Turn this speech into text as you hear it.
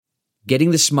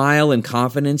Getting the smile and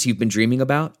confidence you've been dreaming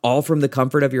about, all from the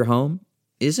comfort of your home,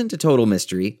 isn't a total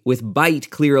mystery with Byte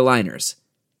clear aligners.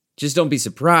 Just don't be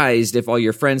surprised if all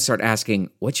your friends start asking,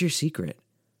 "What's your secret?"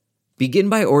 Begin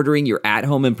by ordering your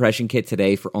at-home impression kit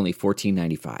today for only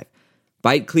 $14.95.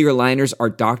 Byte clear aligners are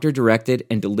doctor-directed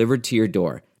and delivered to your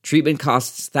door. Treatment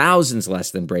costs thousands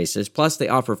less than braces, plus they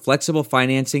offer flexible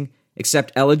financing,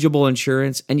 accept eligible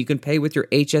insurance, and you can pay with your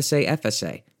HSA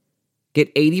FSA. Get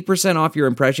 80% off your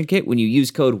impression kit when you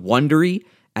use code WONDERY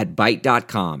at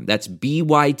Byte.com. That's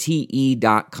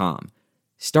BYTE.com.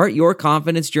 Start your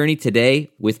confidence journey today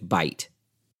with Byte.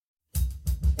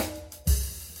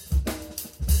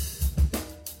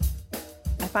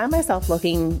 I find myself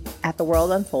looking at the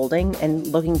world unfolding and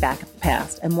looking back at the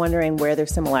past and wondering where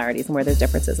there's similarities and where there's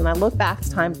differences. And I look back to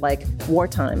times like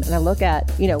wartime and I look at,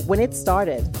 when it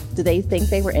started, do they think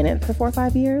they were in it for 4 or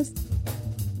 5 years?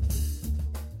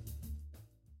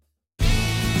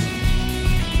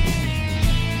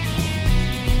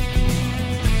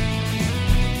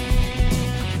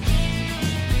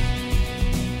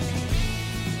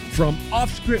 From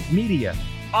Offscript Media,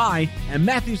 I am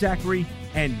Matthew Zachary,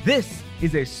 and this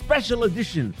is a special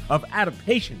edition of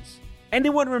Adaptations.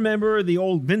 Anyone remember the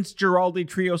old Vince Guaraldi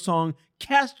trio song,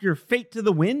 Cast Your Fate to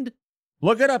the Wind?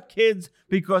 Look it up, kids,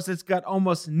 because it's got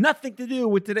almost nothing to do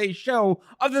with today's show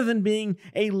other than being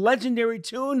a legendary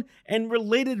tune and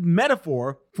related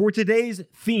metaphor for today's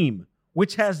theme,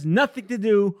 which has nothing to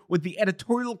do with the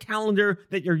editorial calendar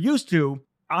that you're used to.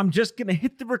 I'm just going to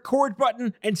hit the record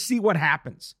button and see what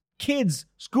happens. Kids,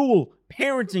 school,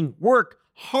 parenting, work,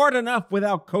 hard enough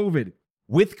without COVID.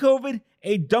 With COVID,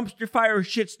 a dumpster fire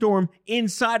shitstorm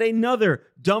inside another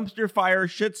dumpster fire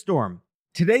shitstorm.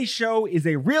 Today's show is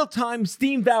a real-time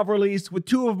Steam Valve release with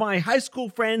two of my high school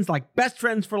friends, like best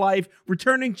friends for life,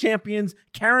 returning champions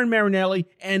Karen Marinelli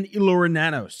and Elura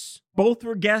Nanos. Both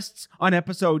were guests on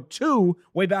episode 2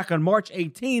 way back on March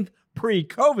 18th,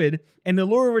 pre-COVID, and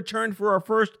Elura returned for our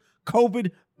first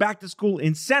COVID back-to-school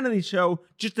insanity show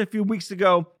just a few weeks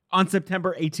ago on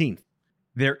September 18th.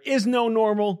 There is no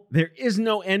normal. There is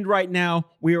no end right now.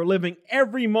 We are living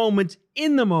every moment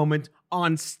in the moment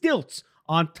on stilts,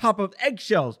 on top of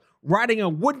eggshells, riding a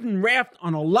wooden raft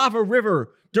on a lava river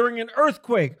during an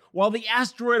earthquake while the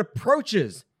asteroid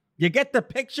approaches. You get the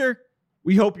picture?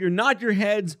 We hope you nod your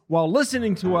heads while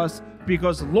listening to us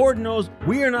because Lord knows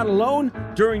we are not alone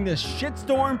during this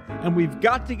shitstorm and we've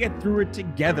got to get through it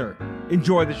together.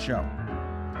 Enjoy the show.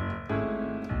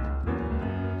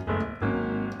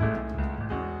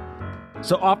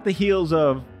 So off the heels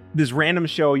of this random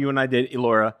show you and I did,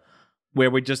 Elura,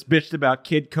 where we just bitched about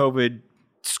kid COVID,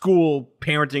 school,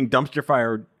 parenting, dumpster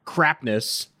fire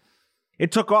crapness,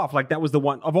 it took off. Like that was the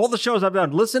one of all the shows I've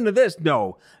done. Listen to this.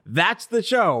 No, that's the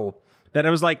show that I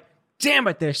was like, damn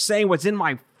it, they're saying what's in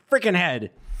my freaking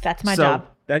head. That's my job.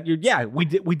 We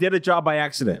did a job by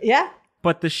accident. Yeah.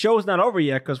 But the show's not over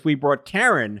yet because we brought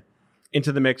Karen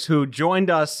into the mix, who joined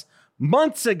us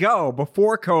months ago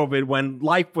before COVID when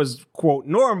life was, quote,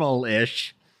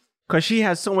 normal-ish, because she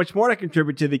has so much more to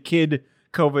contribute to the kid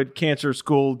COVID, cancer,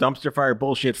 school, dumpster fire,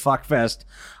 bullshit, fuckfest.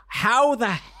 How the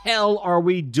hell are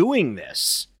we doing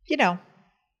this? We don't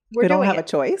have a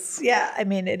choice. Yeah, I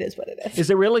mean, it is what it is. Is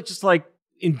it really just like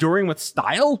enduring with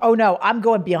style? Oh, no, I'm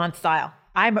going beyond style.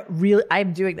 I'm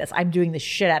doing this. I'm doing the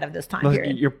shit out of this time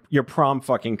period. You're prom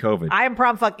fucking COVID. I am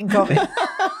prom fucking COVID.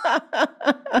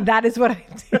 That is what I'm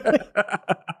doing.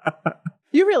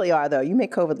 You really are, though. You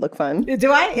make COVID look fun.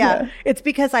 Do I? Yeah. It's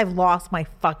because I've lost my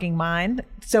fucking mind.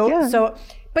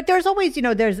 But there's always,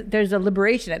 there's a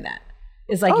liberation in that.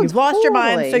 It's like you've lost your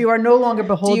mind, so you are no longer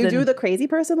beholden. Do you do the crazy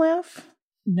person laugh?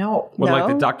 No. Like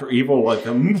the Dr. Evil, like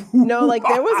them. No, like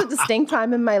there was a distinct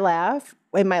time in my life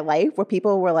where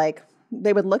people were like,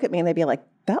 they would look at me and they'd be like,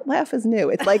 that laugh is new.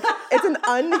 It's like, it's an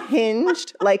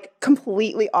unhinged, like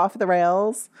completely off the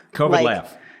rails. COVID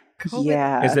laugh.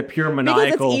 Yeah. Is it pure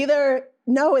maniacal? Because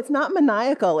no, it's not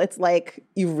maniacal. It's like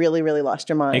you really, really lost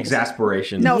your mind.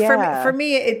 Exasperation. No, for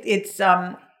me, it's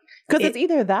because it's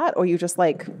either that or you just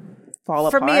like fall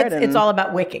apart. For me, it's all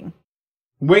about wicking.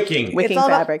 Wicking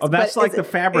fabrics. Oh, that's like the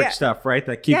fabric stuff, right?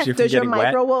 That keeps you from getting wet.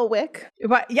 Does your micro wool wick?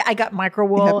 Yeah, I got micro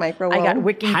wool. I got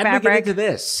wicking fabric. How did we get into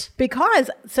this? Because,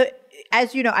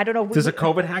 as you know, I don't know. Does a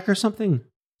COVID hack or something?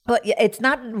 But it's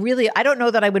not really, I don't know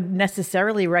that I would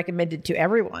necessarily recommend it to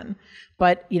everyone.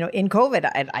 But, in COVID,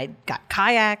 I got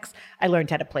kayaks. I learned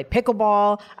how to play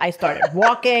pickleball. I started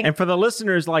walking. And for the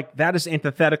listeners, that is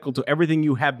antithetical to everything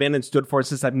you have been and stood for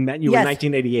since I met you in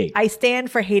 1988. I stand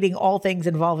for hating all things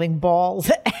involving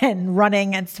balls and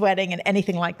running and sweating and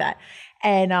anything like that.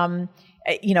 And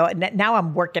Now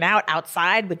I'm working out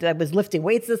outside. I was lifting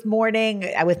weights this morning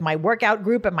with my workout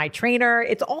group and my trainer.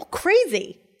 It's all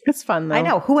crazy. It's fun, though. I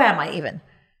know. Who am I even?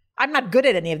 I'm not good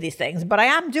at any of these things, but I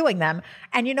am doing them.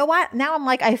 And you know what? Now I'm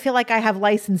like, I feel like I have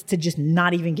license to just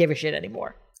not even give a shit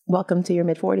anymore. Welcome to your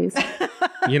mid-40s.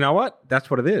 You know what? That's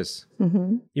what it is.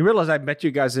 Mm-hmm. You realize I met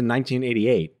you guys in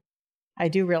 1988. I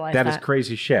do realize that. That is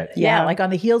crazy shit. Yeah, like on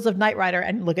the heels of Knight Rider,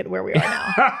 and look at where we are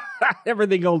now.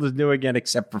 Everything old is new again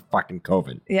except for fucking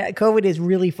COVID. Yeah, COVID is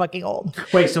really fucking old.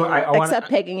 Wait, so I want Except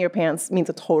pegging your pants means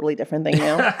a totally different thing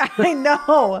now. I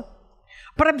know.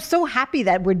 But I'm so happy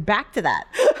that we're back to that.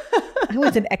 I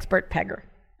was an expert pegger.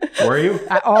 Were you?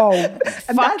 And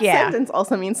fuck that yeah. sentence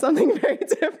also means something very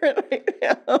different right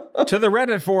now. To the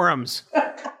Reddit forums.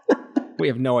 We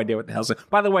have no idea what the hell's.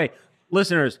 By the way,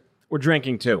 listeners, we're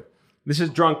drinking too. This is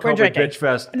Drunk COVID drinking. Bitch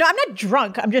Fest. No, I'm not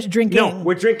drunk. I'm just drinking. No,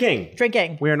 we're drinking.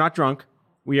 Drinking. We are not drunk.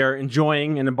 We are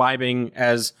enjoying and imbibing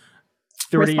as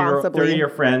 30-year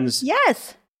friends.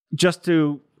 Yes. Just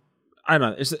to, I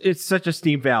don't know, it's such a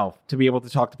steam valve to be able to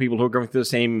talk to people who are going through the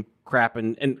same crap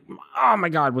and oh my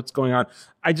God, what's going on?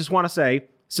 I just want to say,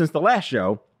 since the last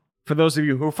show, for those of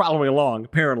you who are following along,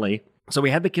 apparently, so we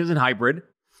had the kids in hybrid,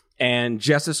 and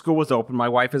Jess's school was open. My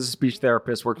wife is a speech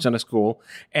therapist, works in a school,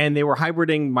 and they were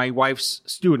hybriding my wife's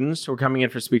students who were coming in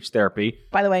for speech therapy.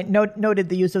 By the way, noted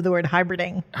the use of the word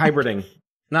hybriding. Hybriding.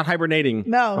 Not hibernating.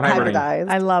 No, but hybriding. Hybridized.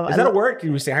 I love it. Is that a word?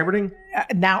 Can we say hybriding?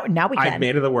 Now we can. I've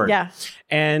made it the word. Yeah.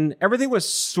 And everything was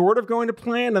sort of going to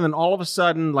plan. And then all of a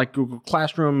sudden, like Google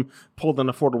Classroom pulled an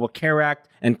Affordable Care Act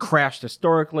and crashed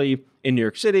historically in New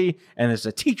York City. And there's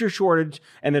a teacher shortage.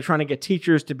 And they're trying to get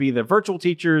teachers to be the virtual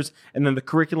teachers. And then the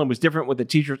curriculum was different with the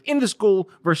teachers in the school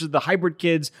versus the hybrid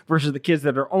kids versus the kids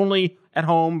that are only at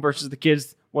home versus the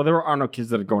kids. Well, there are no kids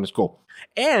that are going to school.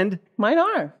 And Mine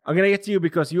are. I'm going to get to you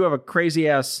because you have a crazy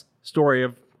ass story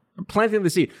of planting the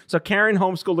seed. So Karen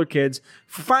homeschooled her kids,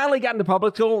 finally got into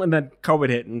public school, and then COVID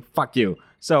hit, and fuck you.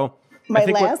 So My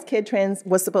last kid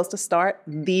was supposed to start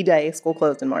the day school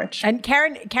closed in March. And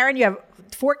Karen, you have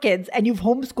 4 kids, and you've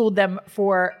homeschooled them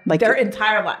for Like their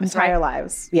entire lives. Entire right?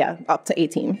 lives. Yeah, up to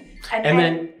 18. and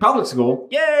then public school,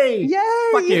 yay!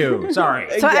 Yay! Fuck you. Sorry.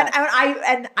 So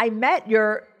Yeah. I met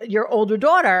your older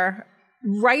daughter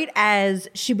right as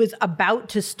she was about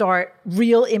to start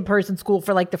real in-person school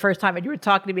for like the first time. And you were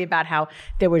talking to me about how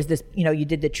there was this, you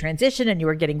did the transition and you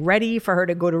were getting ready for her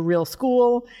to go to real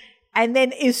school. And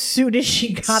then as soon as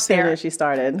she got As soon there, as she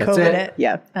started. COVID it. hit.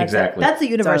 Yeah. Exactly. That's the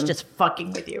universe Done. just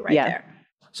fucking with you right Yeah. there.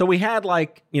 So we had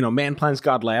man plans,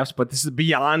 God laughs, but this is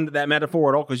beyond that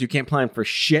metaphor at all because you can't plan for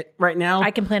shit right now.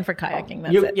 I can plan for kayaking.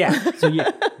 That's it. Yeah. So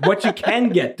what you can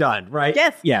get done, right?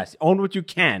 Yes. Yes. Own what you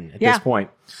can at Yeah. this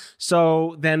point.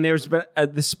 So then there's been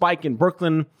the spike in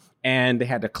Brooklyn, and they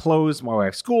had to close my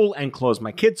wife's school and close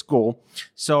my kid's school.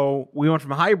 So we went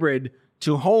from hybrid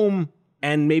to home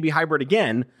and maybe hybrid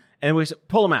again, and we said,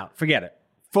 pull them out, forget it.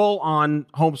 Full on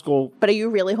homeschool. But are you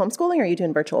really homeschooling or are you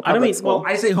doing virtual I public don't mean, school?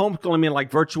 well, I say homeschool, I mean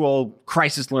like virtual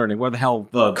crisis learning. Where the hell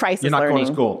Crisis you're not going to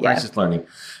learning. school, Yeah. crisis learning.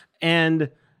 And,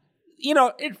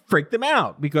 it freaked them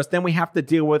out because then we have to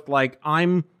deal with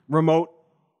I'm remote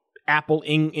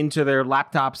Apple-ing into their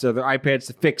laptops or their iPads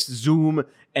to fix Zoom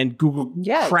and Google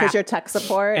Yeah, crap. because your tech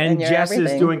support And and your Jess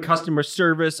everything. is doing customer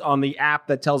service on the app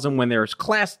that tells them when their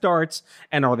class starts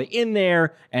and are they in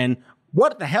there and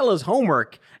what the hell is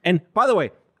homework? And by the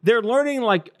way, they're learning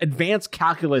advanced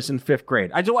calculus in 5th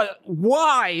grade. I just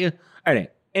why? Anyway,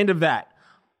 end of that.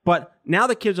 But now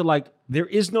the kids are there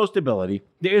is no stability,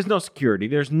 there is no security,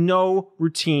 there's no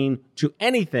routine to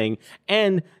anything,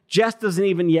 and Jess doesn't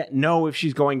even yet know if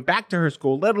she's going back to her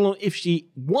school, let alone if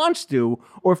she wants to,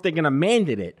 or if they're going to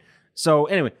mandate it. So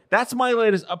anyway, that's my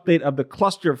latest update of the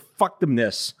cluster of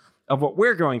fuckdomness of what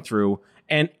we're going through,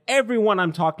 and everyone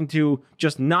I'm talking to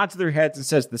just nods their heads and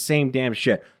says the same damn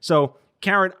shit. So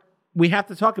Karen, we have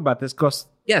to talk about this because,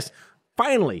 yes,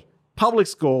 finally, public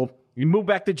school. You moved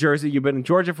back to Jersey. You've been in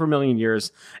Georgia for a million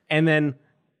years. And then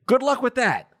good luck with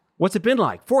that. What's it been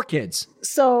like? 4 kids.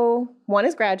 So one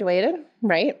is graduated,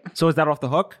 right? So is that off the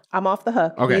hook? I'm off the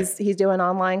hook. Okay. He's doing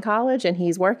online college and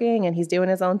he's working and he's doing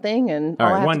his own thing. And All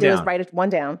all right, I have one to do down. is write it one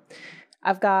down.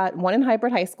 I've got one in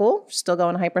hybrid high school. Still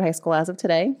going to hybrid high school as of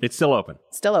today. It's still open.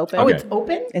 Still open. Okay. It's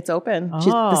open? It's open.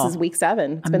 Oh. This is week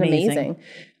 7. It's been Amazing. amazing.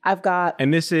 I've got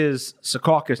And this is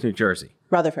Secaucus, New Jersey.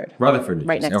 Rutherford. Rutherford, New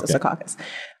Right Jersey. next to Secaucus.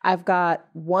 I've got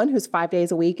one who's 5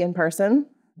 days a week in person.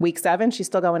 Week 7, she's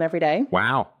still going every day.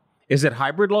 Wow. Is it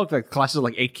hybrid look? Like classes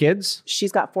 8 kids?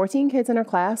 She's got 14 kids in her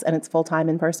class and it's full-time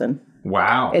in person.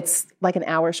 Wow. It's an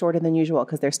hour shorter than usual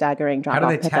because they're staggering How drop-off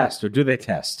do they pickup. test or do they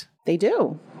test? They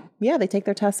do. Yeah, they take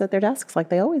their tests at their desks like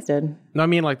they always did. No, I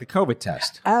mean like the COVID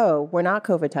test. Oh, we're not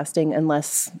COVID testing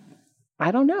unless, I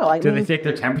don't know. Do they take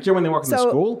their temperature when they walk into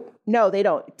school? No, they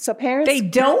don't. So parents... They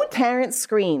don't? Parents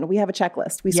screen. We have a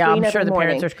checklist. We Yeah, screen I'm every sure the morning.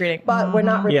 parents are screening. But we're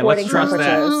not Yeah, let's reporting trust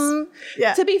that. temperatures.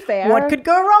 Yeah. To be fair... What could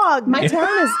go wrong? My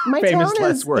town Famous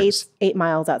last is words. 8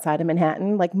 miles outside of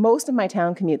Manhattan. Like most of my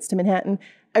town commutes to Manhattan.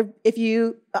 If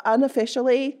you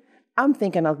unofficially, I'm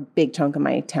thinking a big chunk of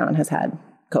my town has had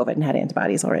COVID and had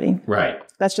antibodies already. Right.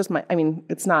 That's just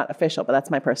it's not official, but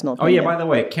that's my personal Oh, opinion. yeah, by the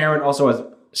way, Karen also has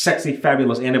sexy,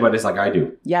 fabulous antibodies like I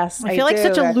do. Yes, I feel like do.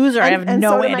 such a loser. I have And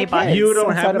no so do my antibodies. kids. You don't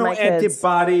And so have do no my kids.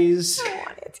 antibodies.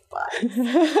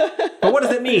 But what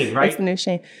does it mean, right? It's the new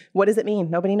shame. What does it mean?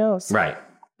 Nobody knows. Right.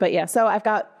 But yeah, so I've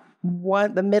got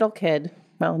the middle kid.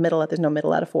 Well, there's no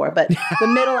middle out of 4, but the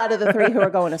middle out of the 3 who are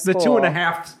going to The school.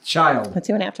 2.5 child. The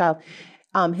 2.5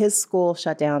 child. His school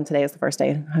shut down. Today is the first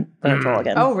day virtual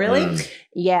again. Oh, really?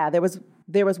 Yeah, there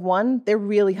was one. They're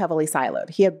really heavily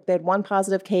siloed. They had one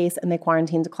positive case and they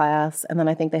quarantined to class, and then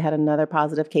I think they had another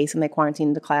positive case and they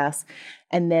quarantined to class,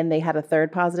 and then they had a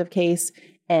third positive case.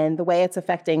 And the way it's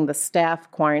affecting the staff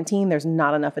quarantine, there's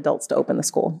not enough adults to open the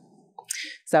school.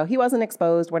 So he wasn't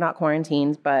exposed. We're not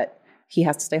quarantined, but he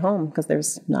has to stay home because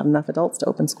there's not enough adults to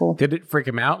open school. Did it freak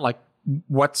him out? Like,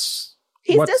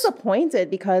 He's disappointed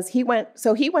because he went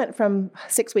from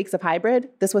 6 weeks of hybrid.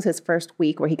 This was his first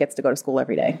week where he gets to go to school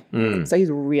every day. So he's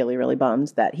really, really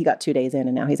bummed that he got 2 days in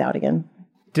and now he's out again.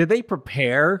 Did they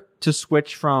prepare to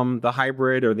switch from the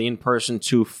hybrid or the in-person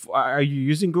to, are you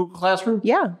using Google Classroom?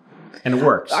 Yeah. And it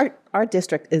works. Our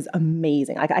district is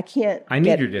amazing. Like I can't. I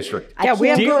need your district. Yeah, we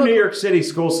have Dear Google- New York City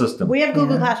school system. We have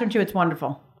Google Classroom too. It's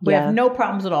wonderful. We Yeah. have no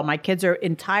problems at all. My kids are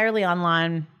entirely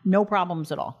online. No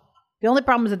problems at all. The only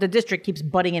problem is that the district keeps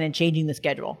butting in and changing the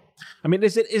schedule. I mean,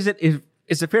 is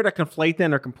it fair to conflate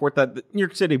then or comport that the New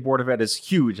York City Board of Ed is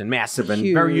huge and massive and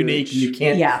very unique, and you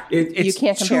can't. Yeah. It's You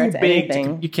can't compare too it to big.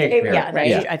 anything. You can't compare. Yeah, it.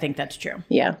 that's- I think that's true.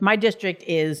 Yeah. My district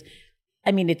is,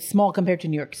 it's small compared to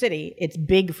New York City. It's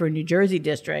big for a New Jersey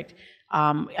district.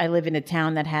 I live in a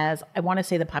town that has, I want to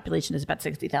say the population is about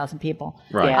 60,000 people.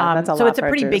 Right. Yeah, that's a so lot it's a for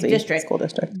pretty big Jersey district. school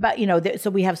district. But,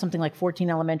 so we have something like 14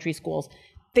 elementary schools.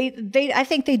 I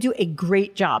think they do a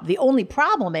great job. The only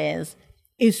problem is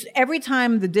every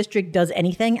time the district does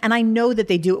anything, and I know that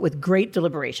they do it with great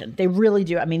deliberation. They really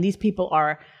do. I mean, these people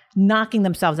are knocking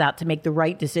themselves out to make the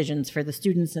right decisions for the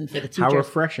students and for the teachers. How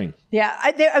refreshing.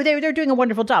 Yeah, they're doing a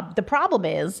wonderful job. The problem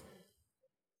is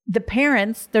the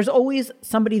parents, there's always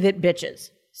somebody that bitches.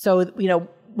 So,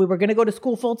 we were going to go to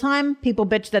school full time. People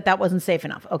bitched that wasn't safe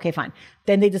enough. Okay, fine.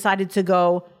 Then they decided to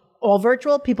go all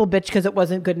virtual. People bitched because it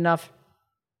wasn't good enough.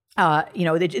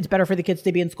 It's better for the kids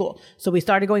to be in school. So we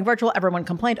started going virtual. Everyone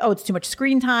complained, oh, it's too much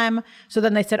screen time. So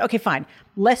then they said, okay, fine,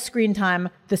 less screen time.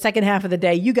 The second half of the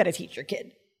day, you got to teach your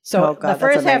kid. So the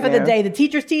first half of the day, the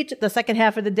teachers teach. The second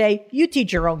half of the day, you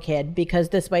teach your own kid, because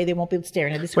this way they won't be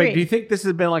staring at the screen. Wait, do you think this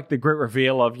has been like the great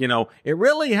reveal of, it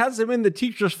really hasn't been the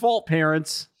teacher's fault,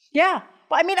 parents? Yeah.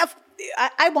 But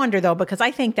I wonder, though, because I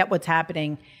think that what's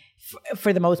happening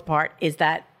for the most part is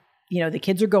that, the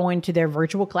kids are going to their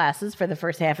virtual classes for the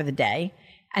first half of the day.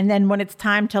 And then when it's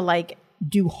time to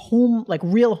do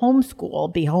real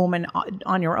homeschool, be home and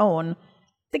on your own,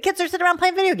 the kids are sitting around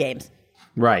playing video games.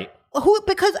 Right.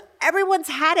 Because everyone's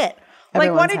had it. Why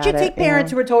Everyone's don't you had take it, parents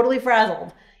yeah. who are totally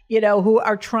frazzled, who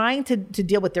are trying to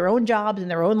deal with their own jobs and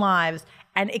their own lives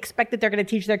and expect that they're going to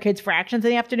teach their kids fractions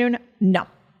in the afternoon? No,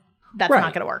 that's Right.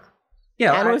 not going to work.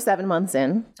 Yeah. And we're 7 months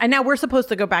in. And now we're supposed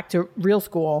to go back to real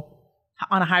school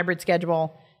on a hybrid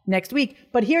schedule next week.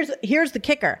 But here's the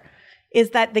kicker,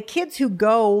 is that the kids who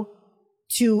go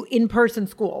to in-person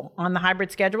school on the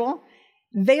hybrid schedule,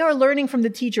 they are learning from the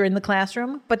teacher in the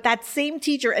classroom, but that same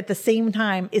teacher at the same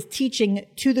time is teaching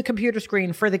to the computer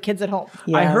screen for the kids at home.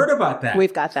 Yeah. I heard about that.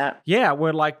 We've got that. Yeah,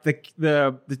 where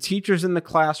the teacher's in the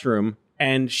classroom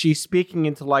and she's speaking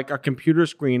into a computer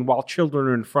screen while children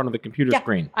are in front of the computer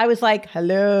screen. I was like,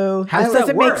 hello. How does This that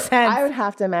doesn't make work? sense. I would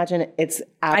have to imagine it's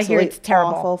I hear absolutely it's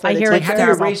terrible. awful for I the hear it's teachers. How do you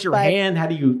terrible. raise your But hand? How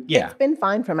do you, It's been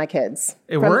fine for my kids.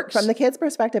 It works? From the kids'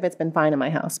 perspective, it's been fine in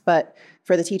my house. But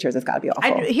for the teachers, it's got to be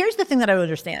awful. Here's the thing that I don't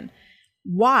understand.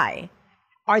 Why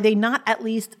are they not at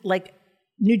least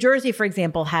New Jersey, for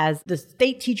example, has the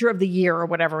state teacher of the year or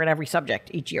whatever in every subject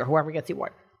each year, whoever gets the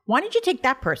award. Why don't you take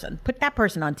that person, put that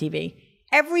person on TV?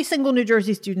 Every single New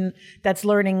Jersey student that's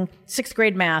learning 6th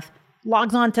grade math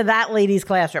logs on to that lady's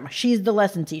classroom. She's the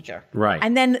lesson teacher. Right.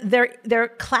 And then their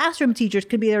classroom teachers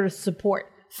could be there to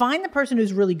support. find the person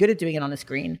who's really good at doing it on a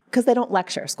screen. Because they don't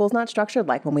lecture. School's not structured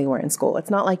like when we were in school. It's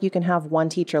not like you can have one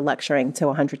teacher lecturing to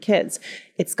 100 kids.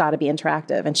 It's got to be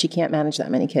interactive, and she can't manage that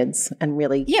many kids and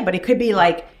really. Yeah, but it could be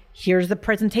like, here's the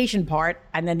presentation part,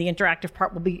 and then the interactive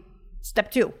part will be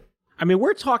step 2. I mean,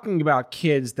 we're talking about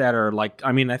kids that are like,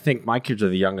 I mean, I think my kids are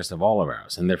the youngest of all of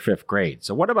ours, and they're 5th grade.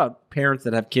 So what about parents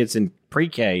that have kids in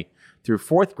pre-K through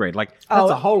 4th grade? Like, that's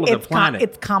a whole other planet.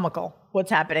 It's comical what's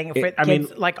happening for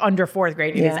kids like under 4th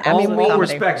grade. It is Yeah, I mean, absolutely all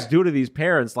comedy. respects due to these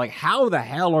parents. Like, how the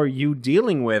hell are you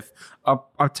dealing with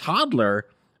a toddler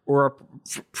or a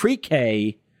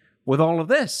pre-K with all of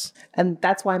this? And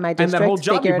that's why my And that whole district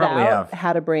job you figured probably out have.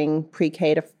 how to bring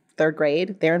pre-K to 3rd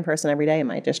grade. They're in person every day in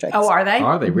my district. Oh, are they?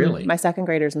 Are they really? My 2nd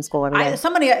graders in school every day.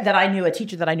 Somebody that I knew, a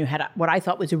teacher that I knew, had what I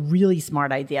thought was a really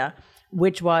smart idea,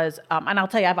 which was, and I'll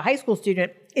tell you, I have a high school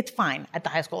student. It's fine at the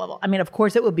high school level. I mean, of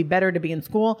course, it would be better to be in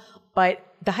school, but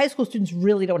the high school students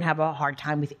really don't have a hard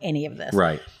time with any of this.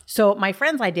 Right. So my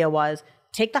friend's idea was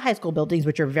take the high school buildings,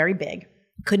 which are very big,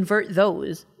 convert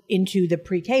those into the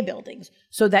pre-K buildings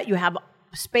so that you have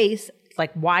space,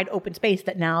 like wide open space,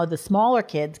 that now the smaller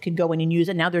kids can go in and use,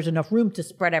 and now there's enough room to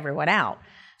spread everyone out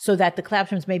so that the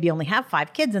classrooms maybe only have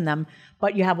 5 kids in them,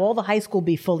 but you have all the high school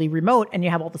be fully remote and you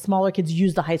have all the smaller kids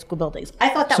use the high school buildings. I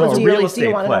thought that So was a really... real Do estate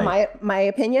you want to know play. my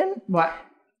opinion? What?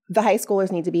 The high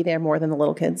schoolers need to be there more than the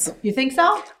little kids. You think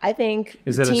so? I think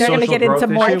Is it a They're gonna social get into growth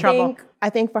more issue? trouble. I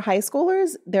think for high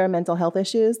schoolers, there are mental health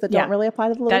issues that Yeah. don't really apply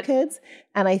to the little That- kids.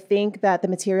 And I think that the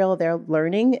material they're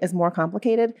learning is more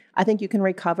complicated. I think you can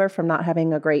recover from not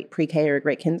having a great pre-K or a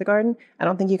great kindergarten. I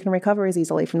don't think you can recover as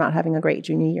easily from not having a great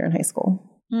junior year in high school.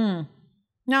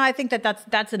 No, I think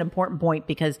that's an important point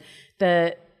because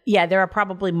there are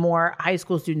probably more high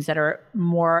school students that are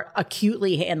more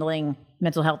acutely handling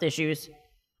mental health issues.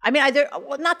 I mean,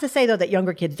 not to say though that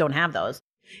younger kids don't have those.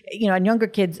 You know, and younger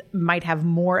kids might have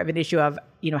more of an issue of,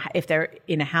 you know, if they're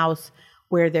in a house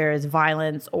where there's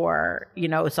violence or, you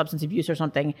know, substance abuse or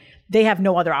something, they have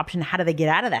no other option. How do they get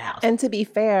out of the house? And to be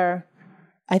fair,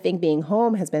 I think being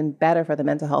home has been better for the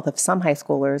mental health of some high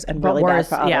schoolers and really bad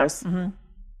for yeah. others.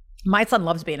 My son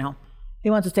loves being home. He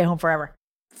wants to stay home forever.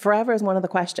 Forever is one of the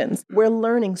questions. We're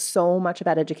learning so much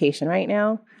about education right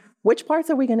now. Which parts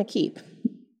are we going to keep?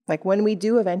 Like when we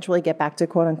do eventually get back to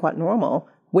quote unquote normal,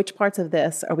 which parts of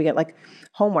this are we going to, like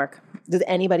homework? Does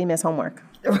anybody miss homework?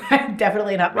 Right,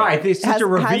 definitely not. me. Right, it's such a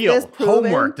reveal. this proven-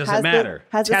 Homework doesn't matter.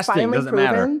 Has this Testing finally doesn't proven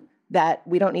matter. that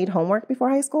we don't need homework before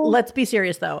high school? Let's be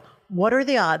serious though. What are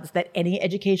the odds that any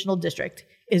educational district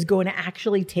is going to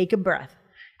actually take a breath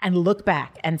and look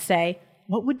back and say,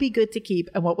 what would be good to keep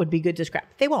and what would be good to scrap?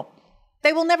 They won't.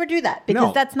 They will never do that because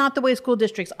No. that's not the way school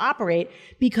districts operate,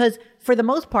 because for the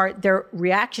most part, they're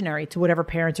reactionary to whatever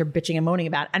parents are bitching and moaning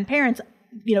about. And parents,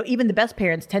 you know, even the best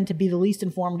parents tend to be the least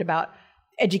informed about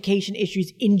education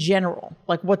issues in general,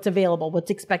 like what's available, what's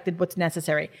expected, what's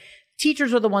necessary.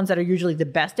 Teachers are the ones that are usually the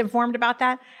best informed about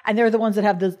that, and they're the ones that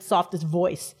have the softest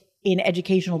voice in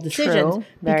educational decisions. True.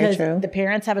 Very because true. the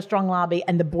parents have a strong lobby,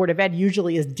 and the Board of Ed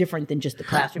usually is different than just the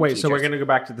classroom Wait, teachers. so we're going to go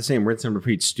back to the same rinse and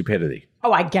repeat stupidity.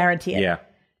 Oh, I guarantee it. Yeah.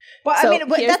 Well, So I mean,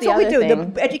 here's that's the what we other do.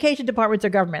 thing. The education departments are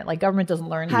government. Like government doesn't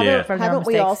learn Yeah. from their Haven't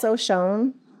we mistakes. also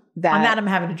shown that? On that, I'm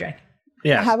having a drink.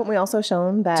 Yeah. Haven't we also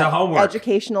shown that To homework.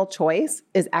 educational choice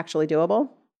is actually doable?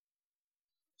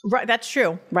 Right, that's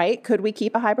true. Right? Could we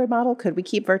keep a hybrid model? Could we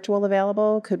keep virtual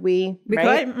available? Could we? We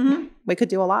right? could. Mm-hmm. We could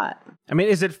do a lot. I mean,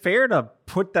 is it fair to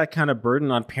put that kind of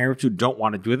burden on parents who don't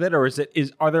want to do that? Or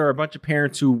are there a bunch of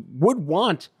parents who would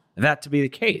want that to be the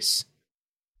case?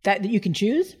 That you can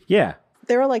choose. Yeah.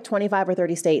 There are like 25 or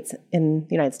 30 states in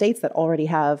the United States that already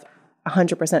have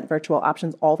 100% virtual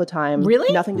options all the time.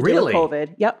 Really? Nothing to Really? do with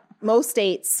COVID. Yep. Most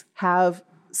states have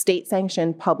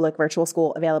state-sanctioned public virtual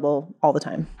school available all the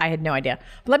time. I had no idea.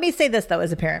 But let me say this, though,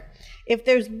 as a parent. If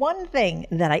there's one thing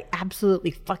that I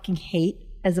absolutely fucking hate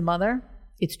as a mother,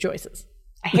 it's choices.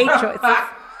 I hate choices.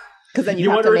 Because then you, You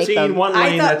have want to a make routine, them. one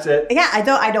lane, that's it. Yeah, I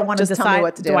don't want to Just tell me decide.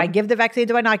 what to do do. I give the vaccine?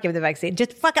 Do I not give the vaccine?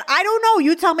 Just fucking, I don't know.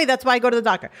 You tell me. That's why I go to the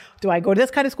doctor. Do I go to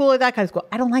this kind of school or that kind of school?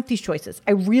 I don't like these choices.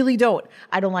 I really don't.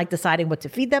 I don't like deciding what to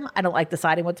feed them. I don't like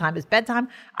deciding what time is bedtime.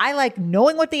 I like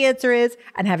knowing what the answer is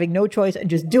and having no choice and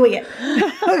just doing it.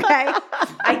 Okay?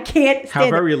 I can't How stand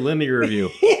it. very linear of you.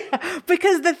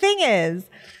 Because the thing is,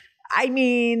 I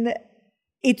mean,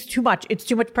 it's too much. It's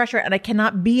too much pressure, and I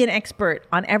cannot be an expert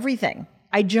on everything.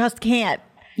 I just can't.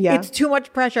 Yeah. It's too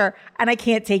much pressure, and I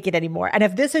can't take it anymore. And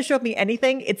if this has showed me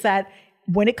anything, it's that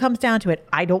when it comes down to it,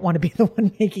 I don't want to be the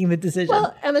one making the decision.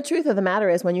 Well, and the truth of the matter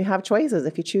is when you have choices,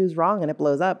 if you choose wrong and it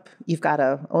blows up, you've got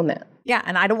to own that. Yeah,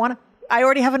 and I don't want to. I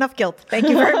already have enough guilt. Thank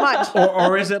you very much.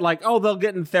 Or is it like, oh, they'll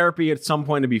get in therapy at some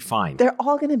point to be fine? They're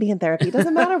all going to be in therapy. It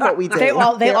doesn't matter what we do. They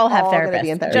all have gonna be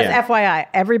in therapists. therapy. Just FYI,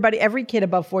 every kid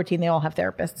above 14, they all have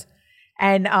therapists.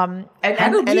 And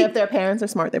if their parents are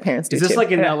smart, their parents do Is this too.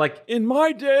 like in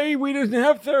my day, we didn't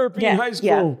have therapy in high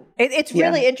school? Yeah. It's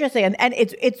really interesting. And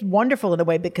it's wonderful in a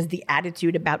way because the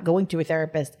attitude about going to a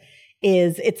therapist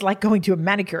it's like going to a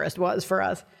manicurist was for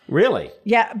us. Really?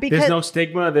 Yeah, because there's no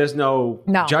stigma, there's no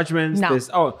judgments.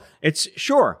 No. It's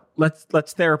sure.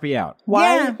 Let's therapy out.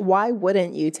 Why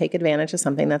wouldn't you take advantage of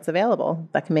something that's available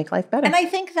that can make life better? And I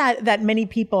think that many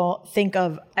people think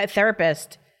of a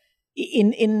therapist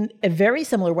in a very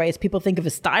similar way as people think of a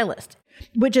stylist,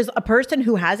 which is a person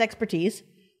who has expertise,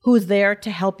 who's there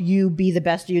to help you be the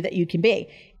best you that you can be.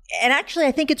 And actually,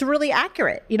 I think it's really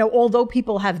accurate. Although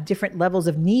people have different levels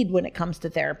of need when it comes to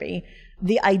therapy,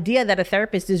 the idea that a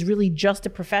therapist is really just a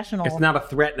professional. It's not a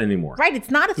threat anymore. Right.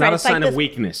 It's not a threat. Not a it's sign like of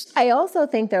weakness. I also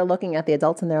think they're looking at the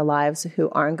adults in their lives who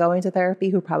aren't going to therapy,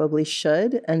 who probably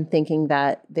should, and thinking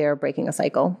that they're breaking a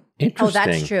cycle. Interesting. Oh,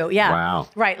 that's true. Yeah. Wow.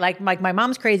 Right. Like my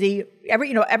mom's crazy.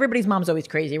 Everybody's mom's always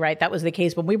crazy, right? That was the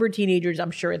case when we were teenagers.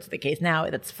 I'm sure it's the case now.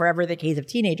 That's forever the case of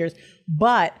teenagers.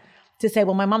 But to say,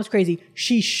 well, my mom's crazy,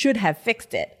 she should have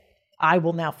fixed it. I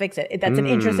will now fix it. That's an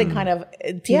interesting kind of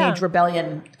teenage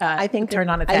rebellion. I think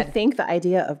turned on its head. I think the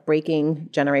idea of breaking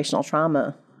generational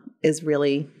trauma is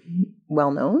really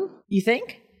well known. You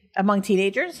think among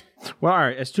teenagers? Well, all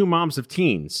right. As two moms of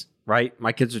teens, right?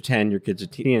 My kids are 10, your kids are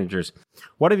teenagers.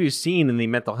 What have you seen in the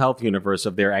mental health universe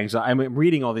of their anxiety? I'm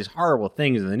reading all these horrible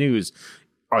things in the news.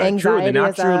 Are they true? They're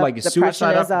not true? Like is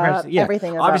suicide up? Yeah,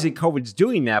 everything is obviously up. COVID's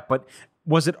doing that, but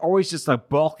was it always just a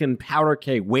Balkan powder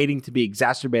keg waiting to be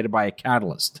exacerbated by a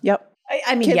catalyst? Yep.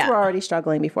 I mean, kids were already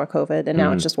struggling before COVID, and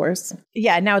now it's just worse.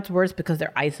 Yeah, now it's worse because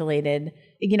they're isolated.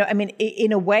 I mean,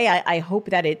 in a way, I hope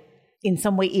that it in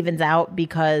some way evens out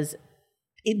because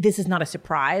this is not a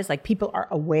surprise. Like people are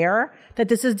aware that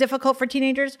this is difficult for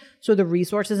teenagers. So the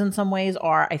resources in some ways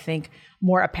are, I think,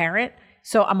 more apparent.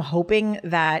 So I'm hoping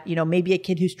that, maybe a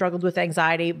kid who struggled with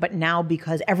anxiety, but now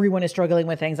because everyone is struggling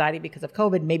with anxiety because of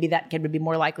COVID, maybe that kid would be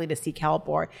more likely to seek help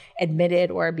or admit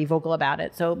it or be vocal about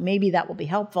it. So maybe that will be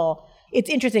helpful. It's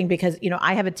interesting because,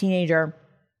 I have a teenager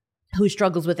who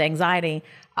struggles with anxiety,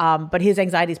 but his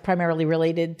anxiety is primarily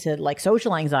related to like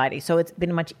social anxiety. So it's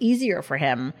been much easier for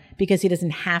him because he doesn't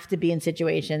have to be in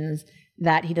situations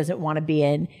that he doesn't want to be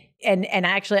in. And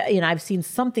actually, I've seen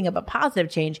something of a positive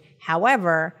change.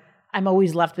 However, I'm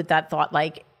always left with that thought,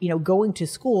 like, going to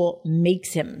school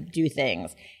makes him do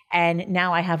things. And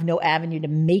now I have no avenue to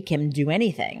make him do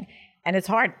anything. And it's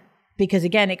hard because,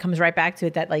 again, it comes right back to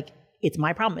it that, like, it's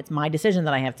my problem. It's my decision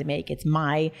that I have to make. It's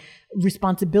my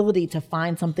responsibility to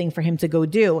find something for him to go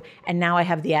do. And now I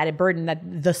have the added burden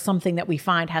that the something that we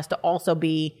find has to also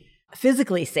be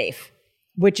physically safe,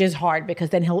 which is hard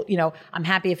because then he'll, I'm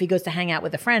happy if he goes to hang out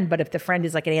with a friend, but if the friend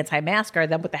is like an anti-masker,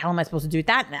 then what the hell am I supposed to do with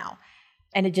that now?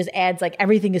 And it just adds, like,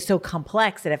 everything is so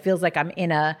complex that it feels like I'm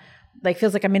in a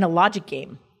logic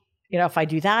game. If I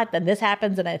do that, then this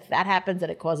happens, and if that happens, then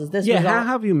it causes this result. How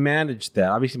have you managed that?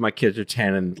 Obviously, my kids are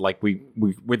 10, and like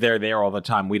we're there all the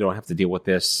time. We don't have to deal with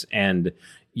this. And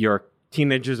your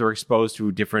teenagers are exposed to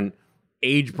a different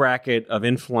age bracket of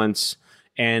influence,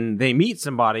 and they meet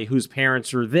somebody whose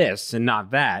parents are this and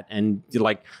not that, and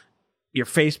you're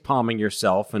face palming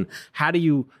yourself. And how do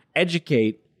you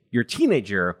educate your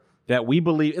teenager that we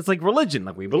believe it's like religion?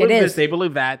 Like we believe this, they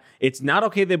believe that. It's not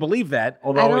okay they believe that,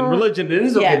 although in religion it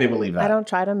is okay they believe that. I don't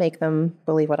try to make them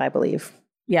believe what I believe.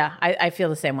 Yeah, I feel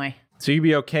the same way. So you'd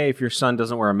be okay if your son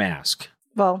doesn't wear a mask?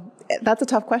 Well, that's a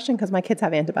tough question because my kids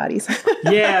have antibodies.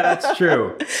 Yeah, that's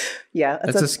true. Yeah.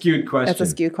 That's a skewed question. That's a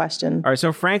skewed question. All right,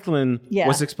 so Franklin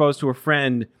was exposed to a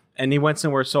friend and he went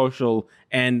somewhere social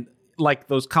and like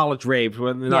those college raves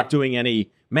where they're not doing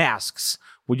any masks.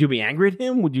 Would you be angry at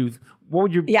him? What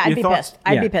would your I'd be thoughts? pissed.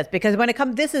 I'd be pissed because when it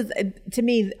comes, this is to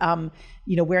me,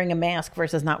 wearing a mask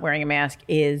versus not wearing a mask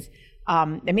is,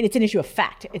 it's an issue of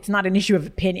fact. It's not an issue of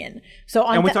opinion. So,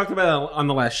 and we talked about it on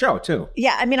the last show too.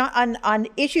 Yeah, I mean, on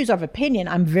issues of opinion,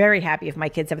 I'm very happy if my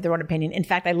kids have their own opinion. In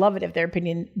fact, I love it if their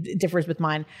opinion differs with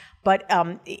mine. But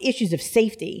issues of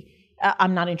safety,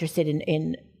 I'm not interested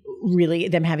in really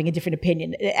them having a different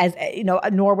opinion, as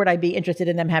nor would I be interested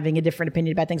in them having a different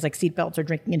opinion about things like seatbelts or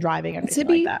drinking and driving or anything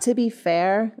like that. To be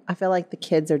fair, I feel like the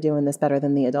kids are doing this better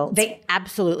than the adults. They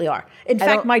absolutely are. In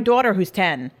fact, my daughter, who's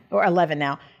 10 or 11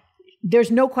 now, there's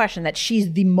no question that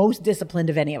she's the most disciplined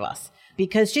of any of us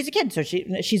because she's a kid. So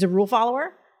she's a rule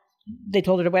follower. They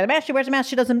told her to wear the mask. She wears a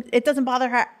mask. It doesn't bother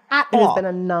her at all. It has been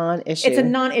a non-issue. It's a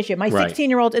non-issue. My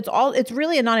 16-year-old, it's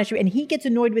really a non-issue. And he gets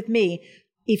annoyed with me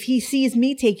if he sees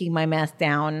me taking my mask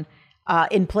down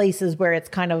in places where it's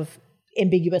kind of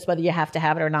ambiguous whether you have to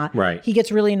have it or not, right, he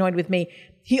gets really annoyed with me.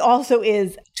 He also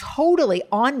is totally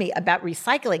on me about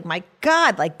recycling. My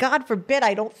God, like God forbid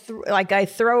I don't I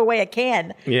throw away a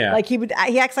can. Yeah, like he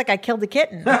acts like I killed a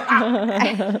kitten.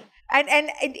 And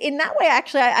in that way,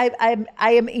 actually, I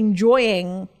am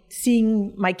enjoying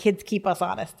seeing my kids keep us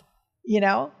honest. You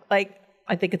know, like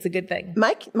I think it's a good thing.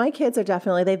 My kids are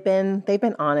definitely they've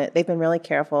been on it. They've been really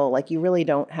careful. Like you really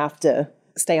don't have to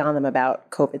stay on them about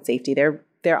COVID safety.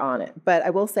 They're on it. But I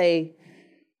will say,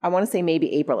 I want to say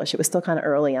maybe April-ish. It was still kind of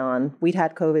early on. We'd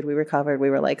had COVID. We recovered. We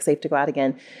were like safe to go out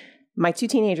again. My 2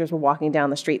 teenagers were walking down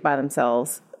the street by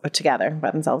themselves.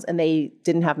 And they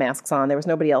didn't have masks on. There was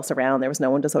nobody else around. There was no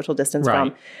one to social distance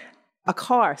from. A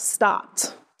car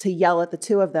stopped to yell at the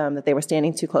 2 of them that they were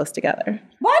standing too close together.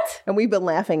 What? And we've been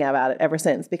laughing about it ever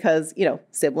since because, you know,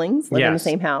 siblings live in the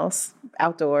same house,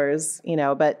 outdoors, you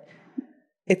know, but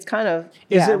it's kind of...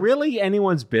 Is it really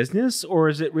anyone's business or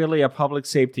is it really a public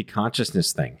safety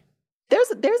consciousness thing?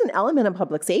 There's an element of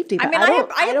public safety. But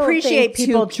I appreciate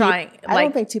people trying. I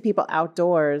don't think 2 people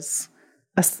outdoors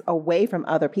away from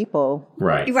other people.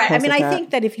 Right. I mean, I think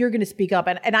that if you're going to speak up,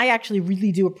 and I actually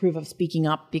really do approve of speaking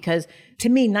up because to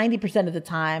me, 90% of the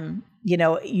time, you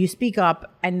know, you speak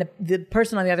up and the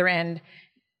person on the other end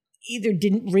either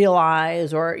didn't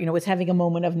realize or, you know, was having a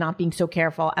moment of not being so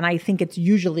careful. And I think it's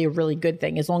usually a really good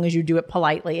thing as long as you do it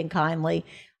politely and kindly.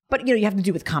 But, you know, you have to do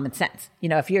it with common sense. You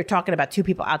know, if you're talking about 2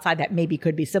 people outside that maybe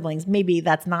could be siblings, maybe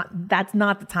that's not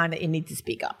the time that you need to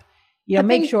speak up. You know,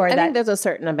 make sure that... I think there's a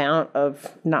certain amount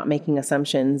of not making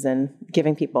assumptions and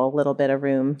giving people a little bit of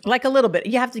room. Like a little bit.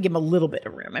 You have to give them a little bit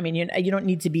of room. I mean, you don't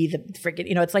need to be the freaking...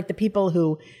 You know, it's like the people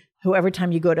who every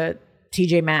time you go to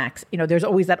TJ Maxx, you know, there's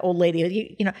always that old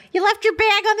lady, you know, you left your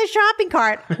bag on the shopping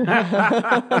cart.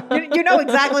 you know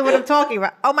exactly what I'm talking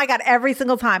about. Oh my God, every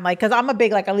single time. Like, because I'm a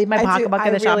big, like, I leave my pocketbook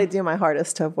in the shop. I really do my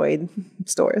hardest to avoid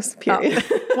stores, period.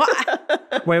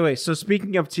 Wait. So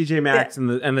speaking of TJ Maxx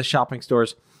and the shopping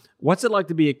stores, what's it like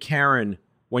to be a Karen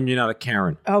when you're not a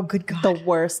Karen? Oh, good God. The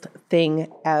worst thing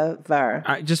ever.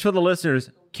 Just for the listeners,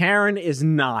 Karen is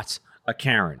not a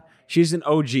Karen. She's an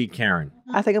OG Karen.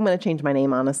 I think I'm going to change my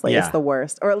name, honestly. Yeah. It's the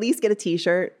worst. Or at least get a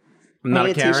T-shirt. Not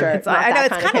a Karen? T-shirt. I know,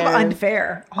 it's kind of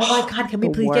unfair. Oh my God, can we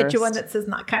please get you one that says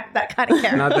not that kind of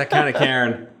Karen? Not that kind of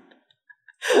Karen.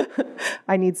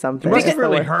 I need something. It must have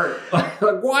really hurt. Like,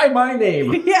 why my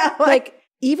name? Yeah, like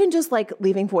even just like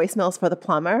leaving voicemails for the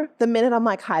plumber, the minute I'm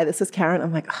like, hi, this is Karen,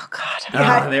 I'm like, oh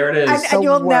God. There it is. And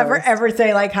you'll never ever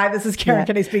say like, hi, this is Karen. Yeah.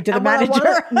 Can I speak to the manager?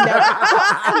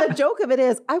 And the joke of it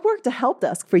is I worked a help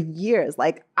desk for years.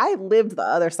 Like I lived the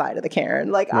other side of the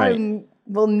Karen. Like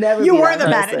will never you be were the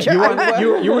manager.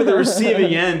 You were the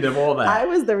receiving end of all that. I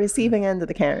was the receiving end of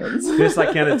the Karens. This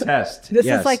I can attest. This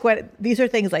is like these are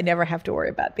things I never have to worry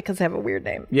about because I have a weird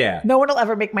name. Yeah. No one will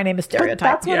ever make my name a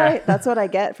stereotype. That's what I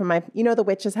get from my, you know, the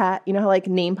witch's hat. You know how like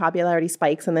name popularity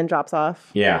spikes and then drops off?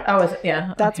 Yeah. Oh, is it?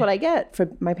 Yeah. That's what I get for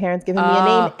my parents giving me a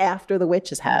name after the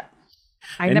witch's hat.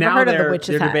 I never heard of the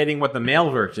witch's hat. They're debating what the male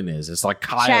version is. It's like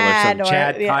Kyle Chad or something.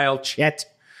 Chad, Kyle, Chet.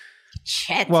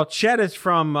 Chet. Well, Chet is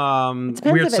from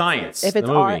Weird Science. If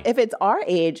it's our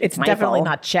age, it's definitely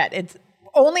not Chet. It's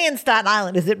only in Staten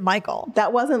Island. Is it Michael?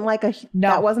 That wasn't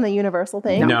that wasn't a universal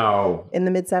thing. No, in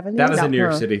the mid-70s. That was a New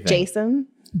York City thing. Jason.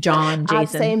 I'd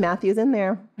say Matthew's in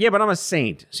there. Yeah, but I'm a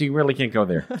saint, so you really can't go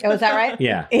there. Oh, is that right?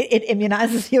 Yeah, it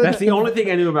immunizes you. That's the only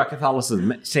thing I knew about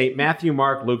Catholicism. Saint Matthew,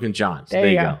 Mark, Luke, and John. So there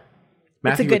you go.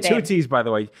 Matthew with 2 T's, by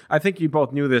the way. I think you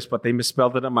both knew this, but they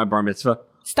misspelled it on my bar mitzvah.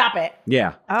 Stop it.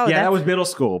 Yeah. Oh, yeah, that was middle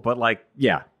school, but like,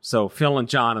 yeah. So Phil and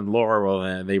John and Laura,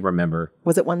 well, they remember.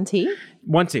 Was it 1 T?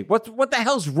 1 T. What the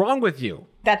hell's wrong with you?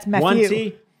 That's Matthew. 1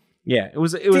 T? Yeah, it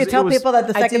was. Do you tell people that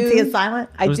the second T is silent?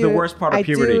 It was the worst part of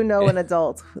puberty. I do know an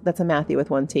adult that's a Matthew with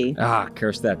 1 T.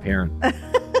 Curse that parent.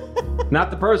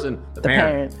 Not the person, the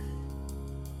parent.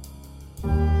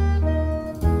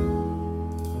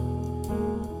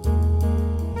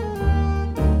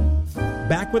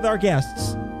 Back with our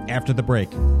guests after the break.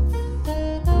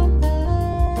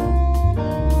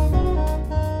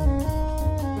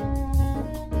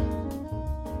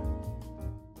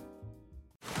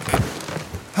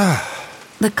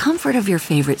 The comfort of your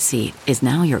favorite seat is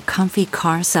now your comfy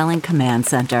car selling command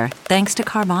center, thanks to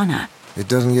Carvana. It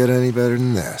doesn't get any better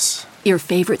than this. Your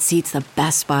favorite seat's the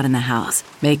best spot in the house.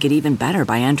 Make it even better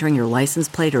by entering your license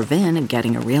plate or VIN and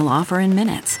getting a real offer in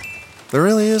minutes. There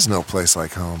really is no place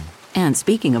like home. And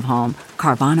speaking of home,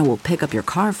 Carvana will pick up your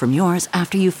car from yours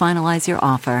after you finalize your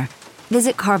offer.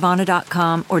 Visit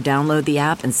Carvana.com or download the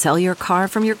app and sell your car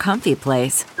from your comfy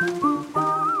place.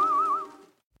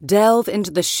 Delve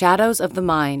into the shadows of the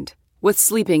mind with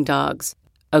Sleeping Dogs,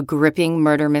 a gripping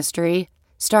murder mystery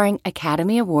starring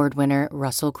Academy Award winner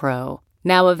Russell Crowe.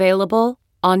 Now available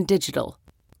on digital.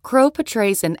 Crowe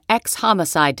portrays an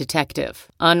ex-homicide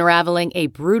detective unraveling a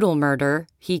brutal murder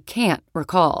he can't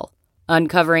recall.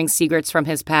 Uncovering secrets from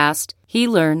his past, he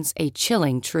learns a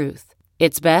chilling truth.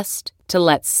 It's best to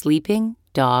let sleeping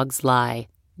dogs lie.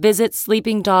 Visit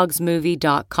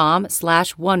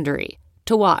sleepingdogsmovie.com/Wondery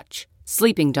to watch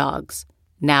Sleeping Dogs,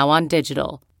 now on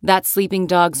digital. That's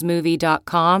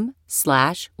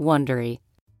sleepingdogsmovie.com/Wondery.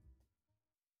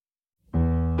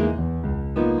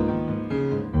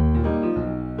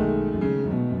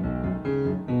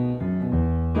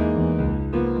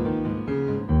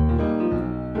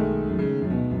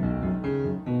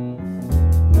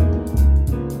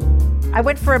 I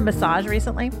went for a massage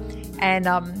recently, and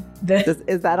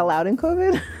Is that allowed in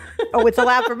COVID? oh, it's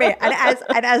allowed for me. And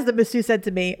as the masseuse said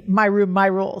to me, "My room, my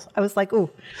rules." I was like, "Ooh,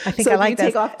 I think So I like you this."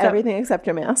 take off everything except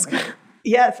your mask.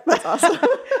 Yes, That's awesome.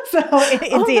 So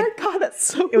indeed, Oh my God, that's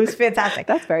so it was fantastic.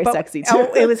 That's very But- sexy too.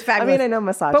 Oh, it was fabulous. I mean, I know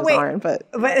massages aren't, but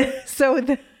so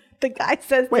the guy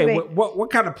says to Wait, me, what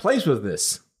kind of place was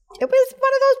this? it was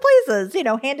one of those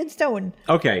places, Hand and Stone.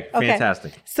 Okay,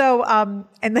 fantastic. So,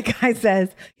 and the guy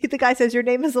says, "Your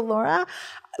name is Alora."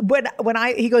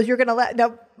 He goes, "You're gonna let."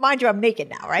 Now, mind you, I'm naked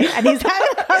now, right? And he's having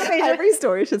a conversation. every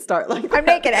story should start like that. I'm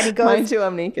naked, and he goes, Mind you,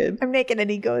 I'm naked. I'm naked, and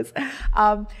he goes,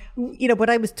 when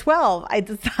I was 12, I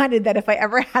decided that if I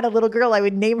ever had a little girl, I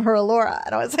would name her Alora.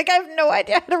 And I was like, I have no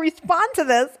idea how to respond to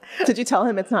this. Did you tell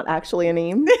him it's not actually a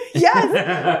name?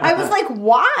 Yes. I was like,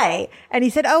 why? And he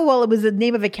said, oh, well, it was the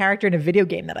name of a character in a video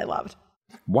game that I loved.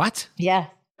 What? Yeah.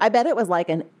 I bet it was like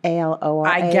an ALORA.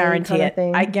 I guarantee kind of it.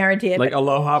 thing. I guarantee it. Like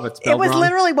aloha, but spelled It was wrong?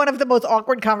 literally one of the most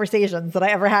awkward conversations that I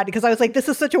ever had because I was like, this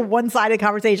is such a one-sided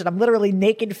conversation. I'm literally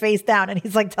naked face down. And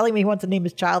he's like telling me he wants to name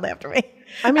his child after me.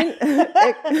 I mean,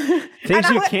 Things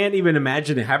And you I- can't even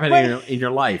imagine happening in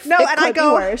your life. No, it and could I be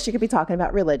go, worse. She could be talking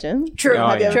about religion. True. Oh,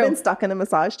 Have you yeah. ever True. been stuck in a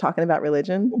massage talking about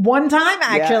religion? one time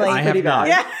actually. I have pretty not.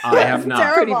 bad. Yeah. I have not.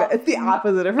 Terrible. Pretty bad. It's the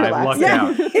opposite of I've relaxing. lucked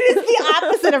out. It is the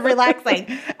opposite of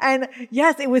relaxing. And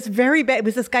yes, it was very bad. It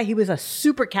was this guy, he was a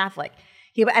super Catholic.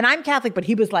 And I'm Catholic, but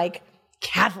he was like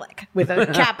Catholic with a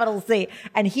capital C.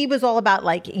 And he was all about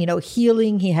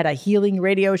healing. He had a healing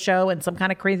radio show and some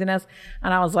kind of craziness.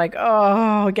 And I was like,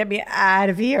 oh, get me out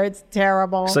of here. It's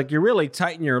terrible. It's like you're really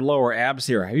tight in your lower abs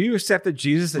here. Have you accepted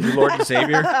Jesus as your Lord and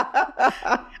Savior?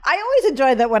 I always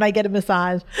enjoy that when I get a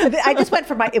massage. I just went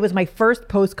for it was my first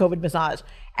post-COVID massage.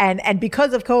 And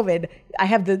because of COVID, I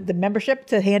have the membership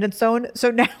to Hand and Stone.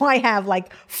 So now I have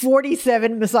like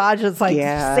 47 massages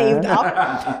saved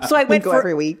up. So I went go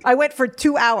every week. I went for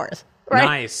 2 hours. Right?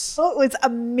 Nice. So it was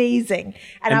amazing.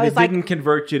 And I they was like, didn't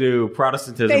convert you to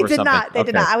Protestantism they or did something? not. They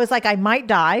did not. I was like, I might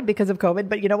die because of COVID,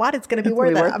 but you know what? It's going to be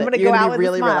worth it. I'm going to You're go gonna out be with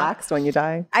really a smile. relaxed when you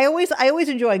die. I always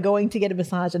enjoy going to get a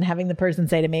massage and having the person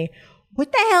say to me,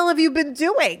 what the hell have you been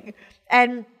doing?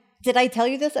 And did I tell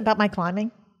you this about my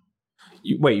climbing?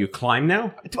 You climb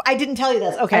now? I didn't tell you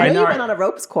this. Okay. I know know you it. went on a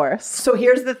ropes course. So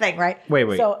here's the thing, right?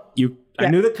 Wait. So, I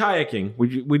knew the kayaking.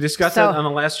 We discussed So- that on the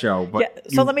last show, but Yeah,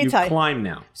 so let me tell you. climb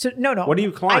now. so no. What do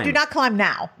you climb? I do not climb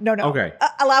now. No. Okay.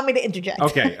 Allow me to interject.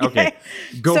 Okay.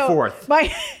 Go forth.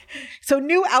 So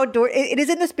new outdoor. It is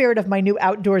in the spirit of my new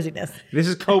outdoorsiness. This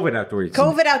is COVID outdoors.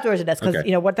 COVID outdoorsiness, because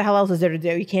Okay. what the hell else is there to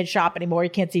do? You can't shop anymore. You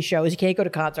can't see shows. You can't go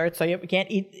to concerts. So you can't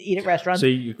eat at restaurants. So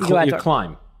you go outdoor.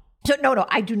 climb. So no,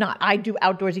 I do not. I do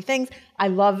outdoorsy things. I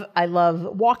love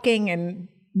walking and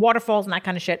waterfalls and that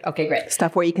kind of shit. Okay, great.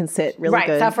 Stuff where you can sit really Right,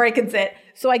 good. stuff where I can sit.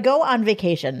 So I go on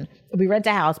vacation. We rent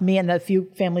a house, me and the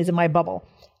few families in my bubble.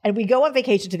 And we go on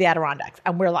vacation to the Adirondacks.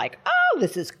 And we're like, oh,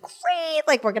 this is great.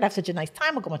 Like, we're going to have such a nice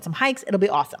time. We'll go on some hikes. It'll be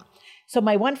awesome. So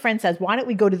my one friend says, why don't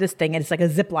we go to this thing? And it's like a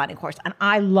zip lining course. And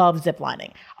I love zip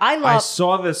lining. I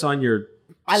saw this on your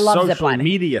I love social ziplining.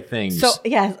 media things.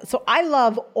 So I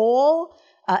love all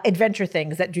adventure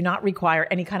things that do not require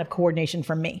any kind of coordination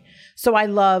from me. So I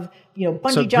love,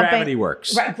 bungee So jumping. gravity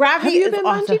works. Right, gravity Have you is been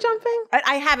awesome. bungee jumping?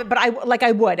 I haven't, but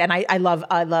I would, and I love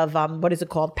what is it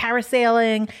called,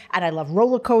 parasailing, and I love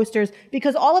roller coasters,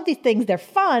 because all of these things, they're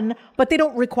fun, but they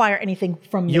don't require anything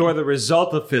from me. You're the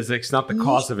result of physics, not the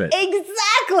cause of it.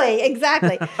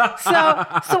 Exactly.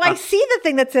 So I see the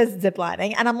thing that says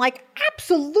ziplining, and I'm like,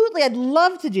 absolutely, I'd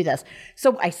love to do this.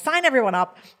 So I sign everyone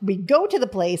up. We go to the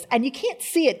place, and you can't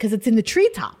see it because it's in the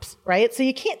treetops, right? So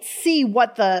you can't see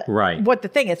what the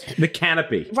thing is. The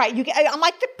canopy. Right. I'm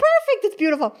like, they're perfect. It's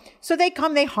beautiful. So they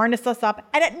come, they harness us up,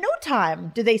 and at no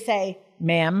time do they say,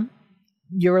 ma'am,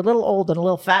 you're a little old and a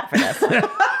little fat for this.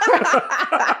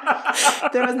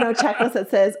 There was no checklist that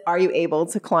says, "Are you able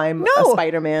to climb a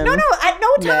Spider-Man?" No, at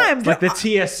no time. It's like the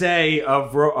TSA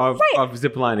of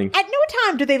zip lining. At no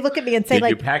time do they look at me and say, Did like,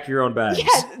 you pack your own bags?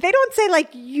 yeah, they don't say, like,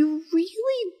 you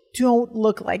really don't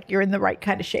look like you're in the right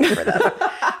kind of shape for this.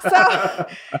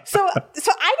 so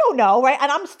I don't know, right?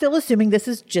 And I'm still assuming this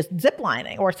is just zip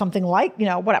lining or something like,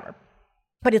 whatever.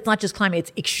 But it's not just climbing,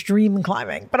 it's extreme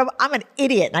climbing. But I'm an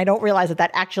idiot and I don't realize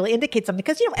that actually indicates something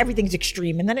because, everything's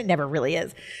extreme and then it never really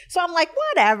is. So I'm like,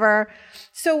 whatever.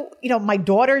 So, my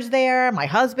daughter's there, my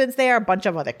husband's there, a bunch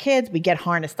of other kids. We get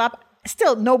harnessed up.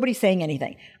 Still, nobody's saying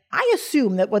anything. I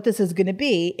assume that what this is going to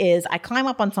be is I climb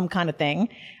up on some kind of thing.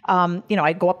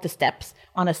 I go up the steps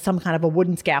on some kind of a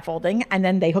wooden scaffolding and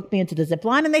then they hook me into the zip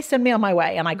line and they send me on my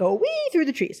way and I go wee through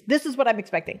the trees. This is what I'm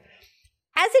expecting.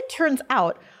 As it turns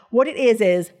out, what it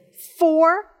is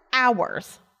 4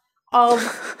 hours of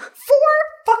 4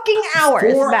 fucking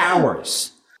hours. 4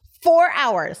 hours. 4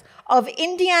 hours of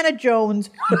Indiana Jones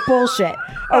bullshit,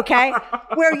 okay?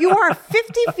 Where you are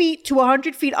 50 feet to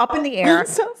 100 feet up in the air.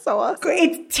 So awesome.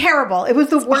 It's terrible. It was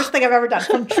the worst thing I've ever done.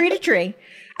 From tree to tree.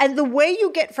 And the way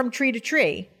you get from tree to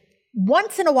tree,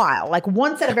 once in a while, like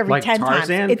once out of every 10 times,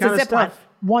 it's a zip line.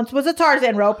 Once was a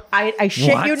Tarzan rope. I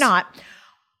shit you not.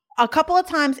 A couple of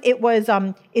times it was,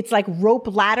 it's like rope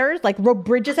ladders, like rope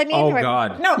bridges. I mean, oh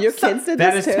God, no, your kids did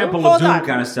that this is too. Temple of Doom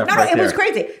kind of stuff. No, right it there. was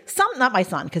crazy. Not my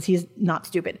son because he's not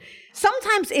stupid.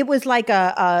 Sometimes it was like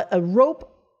a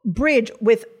rope bridge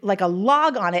with like a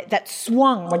log on it that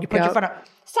swung when you put your foot up.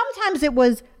 Sometimes it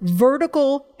was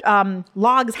vertical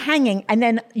logs hanging, and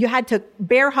then you had to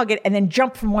bear hug it and then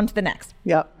jump from one to the next.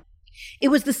 Yep. It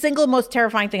was the single most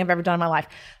terrifying thing I've ever done in my life.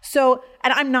 So,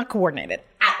 and I'm not coordinated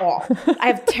at all. I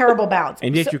have terrible balance.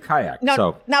 And yet you kayak.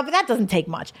 No, but that doesn't take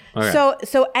much. Okay.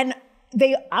 And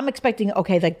I'm expecting,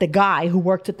 like the guy who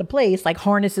works at the place, like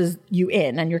harnesses you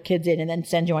in and your kids in and then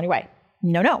sends you on your way.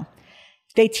 No.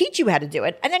 They teach you how to do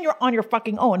it, and then you're on your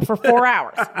fucking own for 4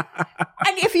 hours.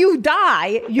 And if you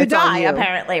die, you die,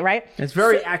 apparently, right? It's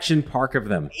very action park of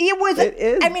them. It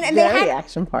is. I mean, and very they had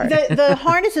action park. The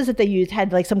harnesses that they used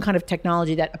had like some kind of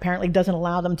technology that apparently doesn't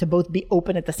allow them to both be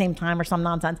open at the same time or some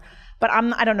nonsense. But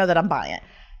I don't know that I'm buying it.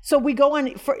 So we go on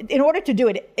in order to do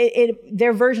it,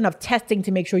 their version of testing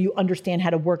to make sure you understand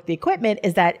how to work the equipment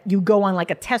is that you go on like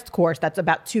a test course that's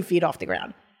about 2 feet off the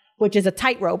ground, which is a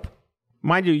tightrope.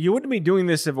 Mind you wouldn't be doing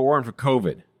this if it weren't for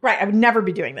COVID. Right, I would never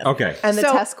be doing this. Okay. And the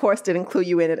test course didn't clue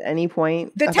you in at any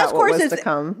point. The about test what course was to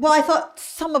come. Well, I thought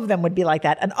some of them would be like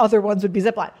that, and other ones would be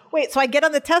zipline. Wait, so I get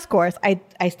on the test course, I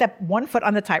step 1 foot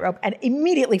on the tightrope, and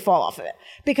immediately fall off of it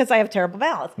because I have terrible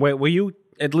balance. Wait, were you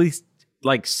at least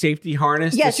like safety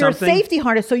harnessed? Yes, or you're a something? safety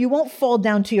harness, so you won't fall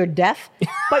down to your death,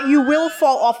 but you will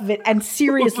fall off of it and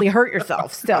seriously hurt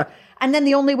yourself still. And then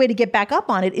the only way to get back up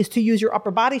on it is to use your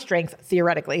upper body strength,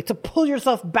 theoretically, to pull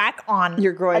yourself back on.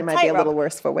 Your groin might be a little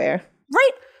worse for wear.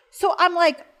 Right. So I'm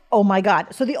like, oh my God.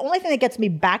 So the only thing that gets me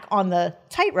back on the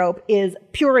tightrope is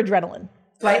pure adrenaline,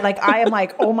 right? Like I am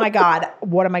like, oh my God,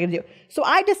 what am I going to do? So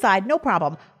I decide, no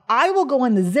problem. I will go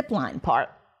on the zip line part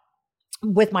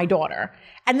with my daughter,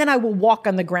 and then I will walk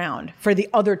on the ground for the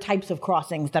other types of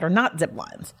crossings that are not zip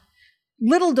lines.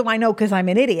 Little do I know, because I'm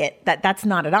an idiot, that that's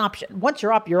not an option. Once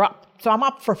you're up, you're up. So I'm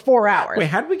up for 4 hours. Wait,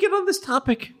 how did we get on this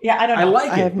topic? Yeah, I don't know. I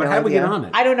like I it, have but no how did we get idea. on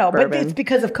it? I don't know, Bourbon. but it's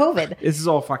because of COVID. This is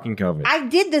all fucking COVID. I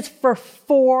did this for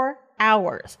 4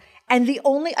 hours, and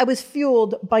I was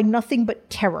fueled by nothing but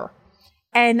terror.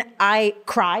 And I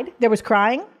cried. There was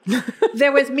crying.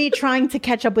 There was me trying to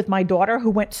catch up with my daughter, who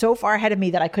went so far ahead of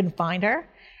me that I couldn't find her.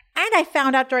 And I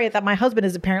found out, Daria, that my husband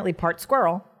is apparently part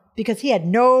squirrel, because he had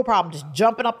no problem just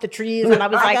jumping up the trees. And I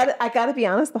was like, I got to be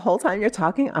honest, the whole time you're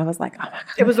talking, I was like, oh my God,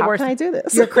 it was the how worst. can I do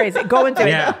this? You're crazy. Go and do it.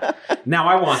 Yeah. Now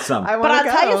I want some. I But want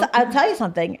to go. I'll tell you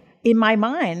something. In my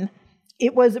mind,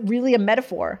 it was really a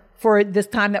metaphor for this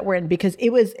time that we're in, because it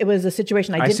was a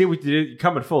situation I see what you did.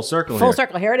 Coming full circle full here.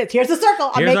 circle. Here it is. Here's the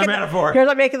circle. Here's our metaphor. Here's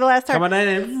I'm making the last turn. Coming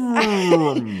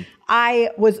in. I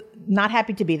was not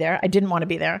happy to be there. I didn't want to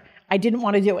be there. I didn't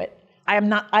want to do it. I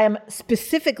am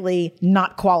specifically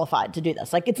not qualified to do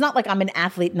this. Like, it's not like I'm an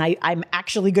athlete and I'm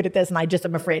actually good at this and I just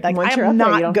am afraid. Like, Once I you're am up there,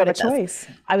 not you don't good have at a this.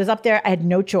 choice. I was up there. I had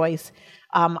no choice.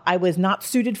 I was not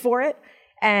suited for it,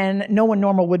 and no one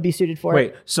normal would be suited for it.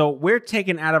 Wait, so we're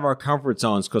taken out of our comfort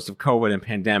zones because of COVID and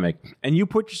pandemic, and you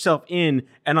put yourself in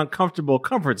an uncomfortable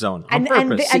comfort zone on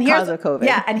purpose. And Because here's, of COVID.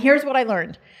 Yeah, and here's what I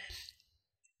learned.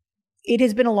 It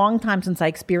has been a long time since I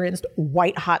experienced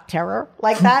white hot terror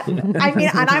like that. I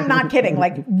mean, and I'm not kidding,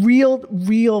 like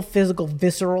real physical,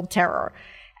 visceral terror.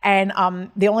 And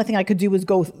the only thing I could do was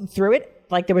go through it.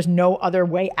 Like, there was no other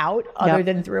way out other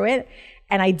than through it.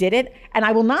 And I did it. And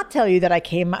I will not tell you that I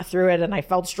came through it and I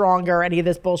felt stronger or any of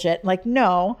this bullshit. Like,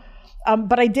 no.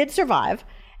 But I did survive.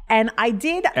 And I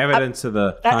did. Evidence to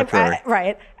the contrary.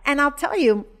 Right. And I'll tell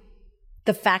you,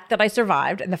 the fact that I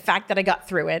survived and the fact that I got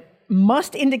through it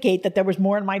must indicate that there was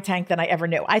more in my tank than I ever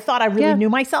knew. I thought I really knew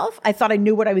myself. I thought I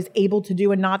knew what I was able to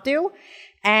do and not do.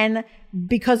 And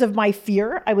because of my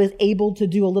fear, I was able to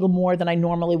do a little more than I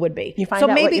normally would be. You find out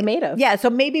what you're made of. Yeah.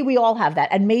 So maybe we all have that.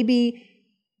 And maybe,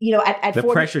 at the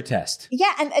 40, pressure test.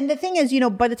 Yeah. And the thing is,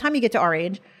 by the time you get to our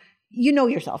age, you know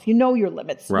yourself, you know your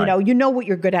limits, Right. you know what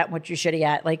you're good at, and what you're shitty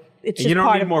at. Like, it's just You don't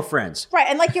part need of more friends. Right.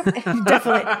 And like, you're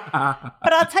definitely,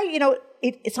 but I'll tell you,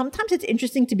 sometimes it's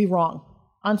interesting to be wrong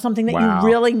on something that Wow. you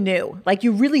really knew. Like,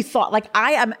 you really thought, like,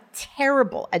 I am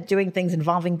terrible at doing things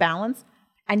involving balance.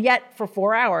 And yet for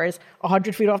 4 hours,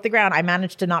 100 feet off the ground, I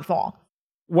managed to not fall.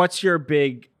 What's your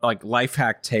big life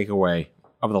hack takeaway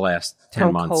over the last 10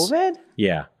 From months? COVID?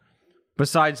 Yeah.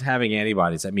 Besides having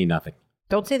antibodies that mean nothing.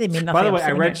 Don't say they mean nothing. By the I'm way, I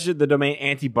sitting here. registered the domain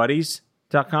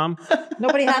antibuddies.com.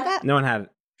 Nobody had that? No one had it.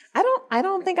 I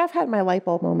don't think I've had my light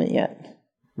bulb moment yet.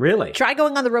 Really? Try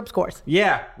going on the ropes course.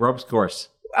 Yeah. Ropes course.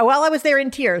 While I was there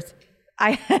in tears,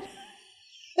 I had...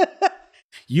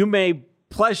 You may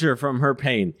pleasure from her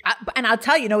pain. And I'll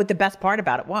tell you, what the best part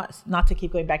about it was, not to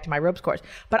keep going back to my ropes course,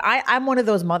 but I'm one of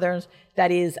those mothers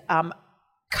that is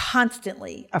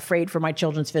constantly afraid for my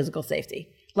children's physical safety,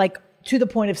 like to the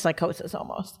point of psychosis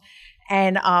almost.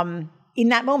 And in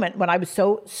that moment when I was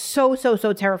so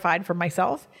terrified for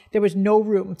myself, there was no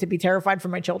room to be terrified for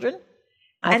my children.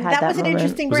 I've had that was an moment.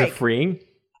 interesting Was break. it freeing?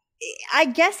 I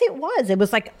guess it was. It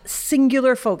was like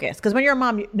singular focus. Because when you're a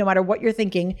mom, no matter what you're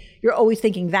thinking, you're always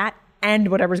thinking that and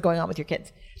whatever's going on with your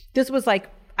kids. This was like,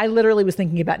 I literally was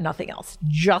thinking about nothing else,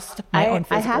 just my own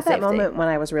physical I had that safety. moment when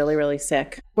I was really, really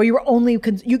sick. Where you were only,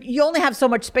 you only have so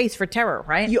much space for terror,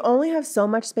 right? You only have so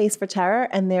much space for terror,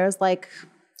 and there's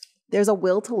a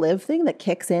will to live thing that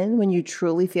kicks in when you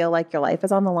truly feel like your life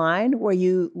is on the line, where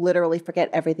you literally forget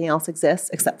everything else exists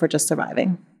except for just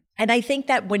surviving. And I think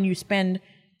that when you spend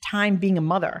time being a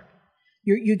mother,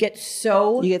 you get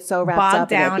so wrapped bogged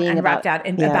up in it down being and wrapped about- out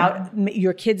and yeah. about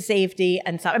your kids' safety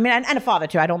and stuff. I mean, and a father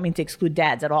too. I don't mean to exclude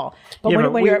dads at all. But Yeah, when,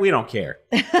 but when you're, we don't care.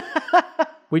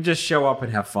 We just show up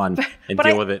and have fun and but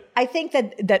deal with it. I think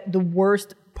that the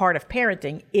worst part of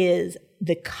parenting is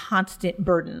the constant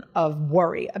burden of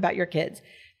worry about your kids.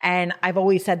 And I've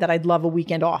always said that I'd love a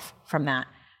weekend off from that.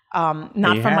 Not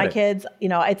you from had my it. kids.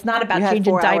 It's not about You had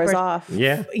changing 4 diapers. hours off.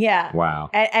 Yeah. Yeah. Wow.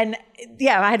 And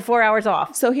yeah, I had 4 hours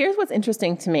off. So here's what's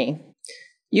interesting to me.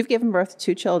 You've given birth to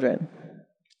 2 children,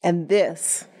 and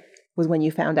this was when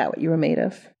you found out what you were made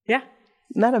of. Yeah.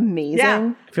 Isn't that amazing?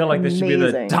 Yeah. I feel like this should be the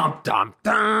Amazing.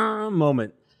 dum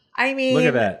moment. I mean, Look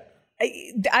at that.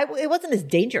 it wasn't as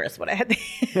dangerous what I had.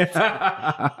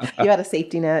 You had a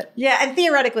safety net. Yeah, and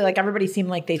theoretically, like everybody seemed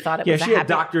like they thought it Yeah, was a she had happy.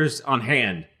 doctors on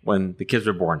hand when the kids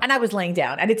were born. And I was laying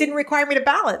down, and it didn't require me to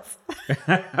balance.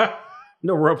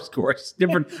 No ropes course.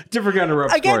 Different kind of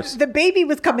ropes Again, course. the baby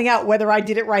was coming out whether I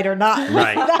did it right or not.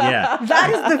 Right. Yeah. That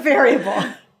is the variable.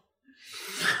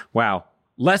 Wow.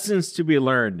 Lessons to be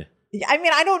learned. I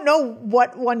mean, I don't know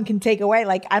what one can take away.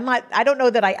 Like, I don't know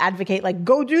that I advocate, like,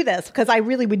 go do this, because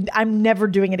I'm never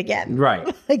doing it again.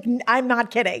 Right. Like, I'm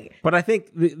not kidding. But I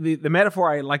think the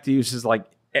metaphor I like to use is like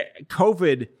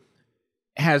COVID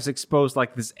has exposed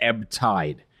like this ebb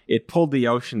tide. It pulled the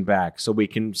ocean back so we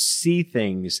can see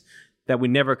things that we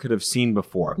never could have seen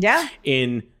before. Yeah.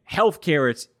 In healthcare,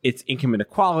 it's income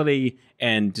inequality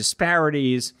and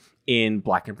disparities in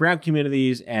Black and brown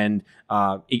communities, and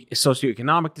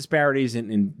socioeconomic disparities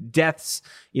in deaths.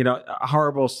 A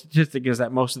horrible statistic is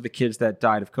that most of the kids that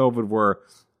died of COVID were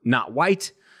not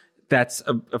white. That's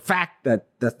a fact.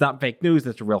 That's not fake news.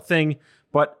 That's a real thing.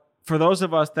 But for those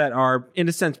of us that are, in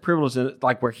a sense, privileged,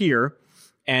 like we're here,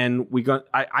 and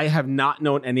I have not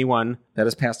known anyone that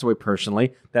has passed away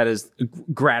personally. That is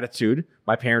gratitude.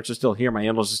 My parents are still here. My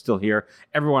in-laws are still here.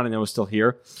 Everyone I know is still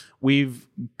here. We've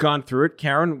gone through it.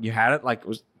 Karen, you had it. Like, it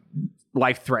was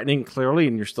life-threatening, clearly,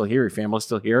 and you're still here. Your family's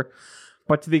still here.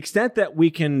 But to the extent that we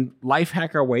can life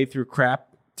hack our way through crap,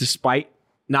 despite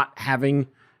not having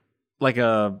like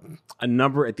a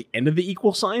number at the end of the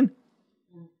equal sign,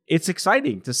 it's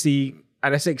exciting to see.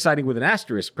 And I say exciting with an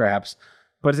asterisk, perhaps.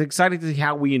 But it's exciting to see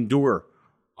how we endure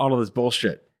all of this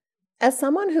bullshit. As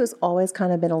someone who's always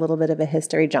kind of been a little bit of a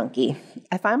history junkie,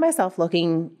 I find myself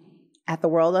looking at the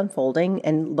world unfolding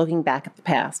and looking back at the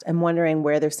past and wondering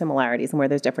where there's similarities and where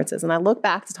there's differences. And I look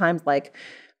back to times like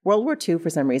World War II,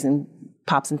 for some reason,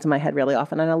 pops into my head really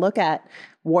often. And I look at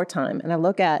wartime and I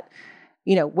look at,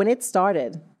 when it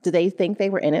started, did they think they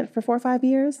were in it for 4 or 5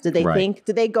 years? Did they Right.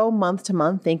 did they go month to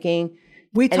month thinking,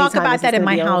 We talk anytime about this that is in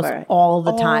my gonna be house over. all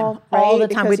the time. All the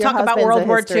time. We Because your talk about husband's World a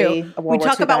War history II. of World We War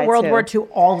talk II about guy, World too. War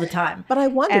II all the time. But I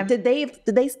wonder, did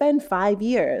they spend 5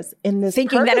 years in this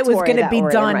thinking that it was going to be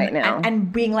done right now?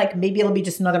 and being like, maybe it'll be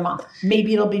just another month.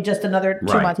 Maybe it'll be just another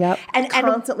 2 months. Yep. And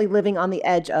constantly living on the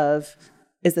edge of,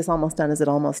 is this almost done? Is it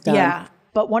almost done? Yeah.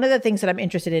 But one of the things that I'm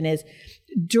interested in is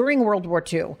during World War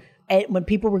II, when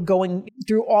people were going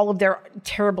through all of their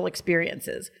terrible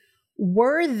experiences,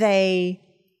 were they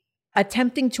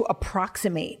attempting to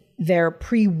approximate their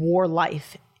pre-war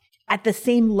life at the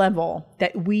same level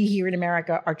that we here in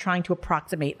America are trying to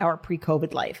approximate our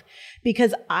pre-COVID life?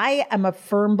 Because I am a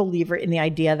firm believer in the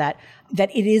idea that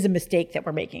it is a mistake that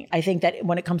we're making. I think that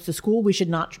when it comes to school, we should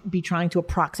not be trying to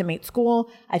approximate school.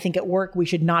 I think at work, we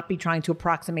should not be trying to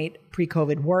approximate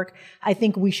pre-COVID work. I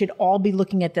think we should all be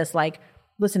looking at this like,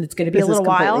 listen, it's going to be a little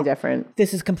while.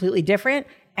 This is completely different.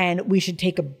 And we should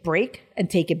take a break and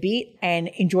take a beat and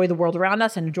enjoy the world around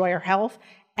us and enjoy our health.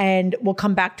 And we'll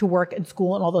come back to work and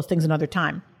school and all those things another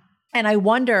time. And I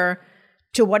wonder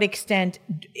to what extent,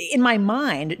 in my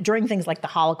mind, during things like the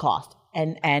Holocaust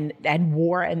and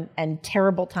war and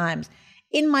terrible times,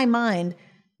 in my mind,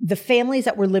 the families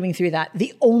that were living through that,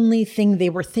 the only thing they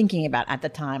were thinking about at the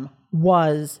time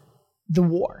was the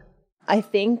war. I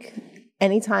think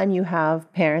anytime you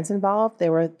have parents involved,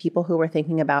 there were people who were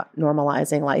thinking about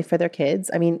normalizing life for their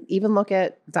kids. I mean, even look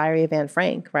at Diary of Anne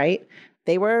Frank, right?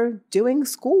 They were doing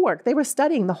schoolwork. They were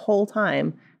studying the whole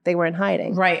time they were in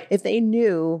hiding. Right. If they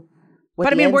knew what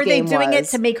But I the mean, were end they game doing it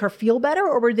was. to make her feel better,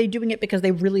 or were they doing it because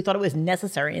they really thought it was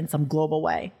necessary in some global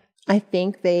way? I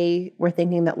think they were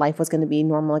thinking that life was going to be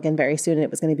normal again very soon, and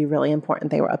it was going to be really important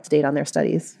they were up to date on their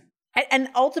studies. And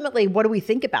ultimately, what do we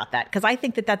think about that? Because I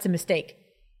think that that's a mistake.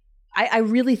 I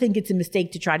really think it's a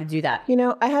mistake to try to do that. You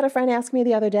know, I had a friend ask me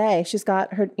the other day, she's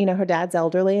got her, her dad's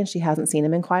elderly and she hasn't seen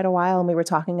him in quite a while. And we were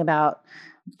talking about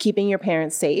keeping your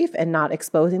parents safe and not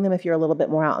exposing them if you're a little bit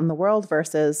more out in the world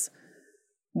versus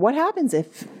what happens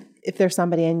if there's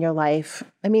somebody in your life,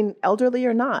 I mean, elderly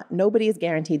or not, nobody is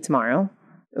guaranteed tomorrow.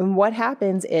 And what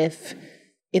happens if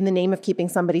in the name of keeping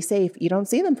somebody safe, you don't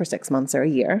see them for 6 months or a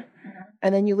year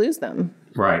and then you lose them?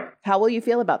 Right. How will you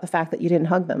feel about the fact that you didn't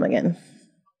hug them again?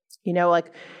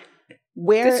 Like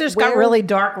where This just got really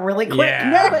dark really quick.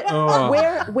 Yeah. No,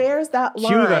 but where's that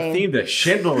line? Cue the theme to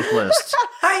Schindler's List.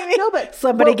 I mean, No, but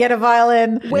somebody get a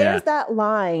violin. Where's that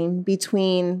line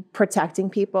between protecting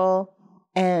people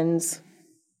and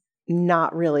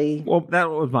not really? Well, that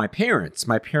was my parents.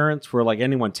 My parents were like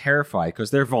anyone terrified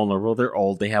because they're vulnerable. They're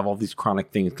old. They have all these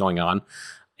chronic things going on.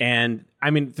 And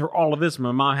I mean, through all of this,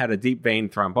 my mom had a deep vein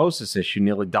thrombosis issue,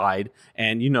 nearly died.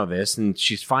 And you know this, and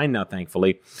she's fine now,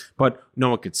 thankfully. But no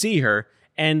one could see her.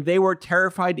 And they were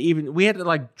terrified to even, we had to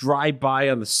like drive by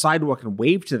on the sidewalk and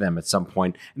wave to them at some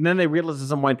point. And then they realized at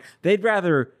some point they'd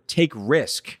rather take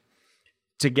risk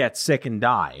to get sick and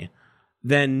die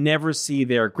than never see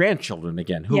their grandchildren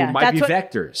again, who might be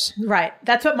vectors. Right.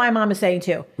 That's what my mom is saying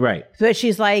too. Right. So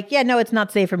she's like, yeah, no, it's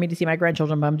not safe for me to see my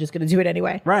grandchildren, but I'm just going to do it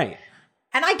anyway. Right.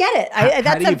 And I get it. How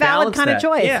That's do you a valid balance kind of that?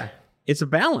 choice. Yeah. It's a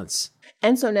balance.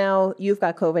 And so now you've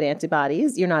got COVID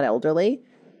antibodies. You're not elderly,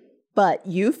 but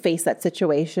you face that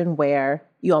situation where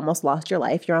you almost lost your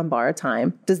life. You're on borrowed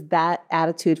time. Does that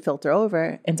attitude filter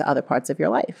over into other parts of your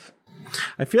life?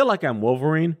 I feel like I'm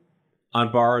Wolverine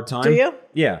on borrowed time. Do you?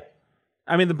 Yeah.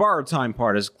 I mean, the borrowed time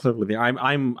part is clearly there.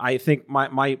 I think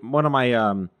my one of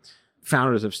my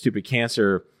founders of Stupid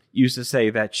Cancer used to say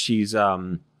that she's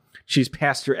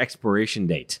past her expiration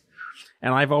date.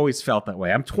 And I've always felt that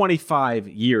way. I'm 25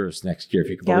 years next year, if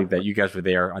you can believe that. You guys were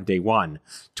there on day one.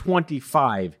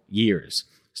 25 years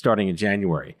starting in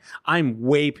January. I'm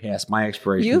way past my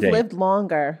expiration date. You've lived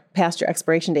longer past your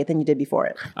expiration date than you did before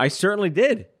it. I certainly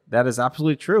did. That is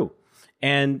absolutely true.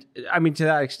 And I mean, to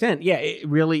that extent, yeah, it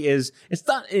really is. It's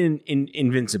not in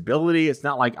invincibility. It's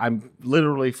not like I'm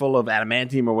literally full of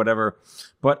adamantium or whatever.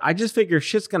 But I just figure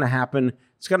shit's going to happen.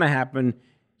 It's going to happen.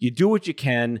 You do what you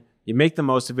can. You make the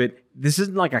most of it. This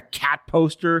isn't like a cat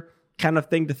poster kind of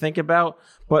thing to think about.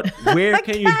 But where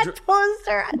can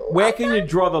you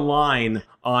draw the line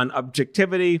on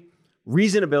objectivity,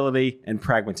 reasonability, and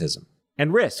pragmatism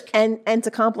and risk? And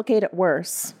to complicate it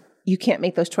worse, you can't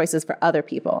make those choices for other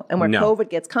people. And where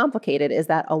COVID gets complicated is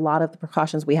that a lot of the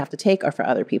precautions we have to take are for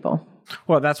other people.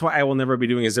 Well, that's why I will never be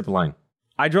doing a zip line.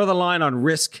 I draw the line on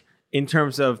risk in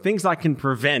terms of things I can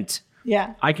prevent.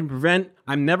 Yeah. I can prevent.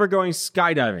 I'm never going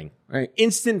skydiving. Right?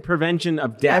 Instant prevention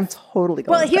of death. I'm totally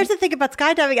going. Well, here's the thing about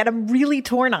skydiving, and I'm really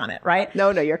torn on it, right?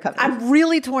 No, you're coming. I'm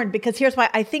really torn because here's why.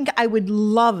 I think I would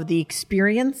love the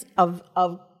experience of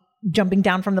jumping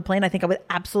down from the plane. I think I would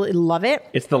absolutely love it.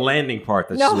 It's the landing part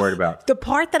that she's worried about. The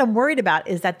part that I'm worried about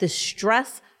is that the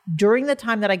stress during the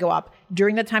time that I go up,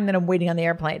 during the time that I'm waiting on the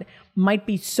airplane, might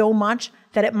be so much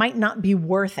that it might not be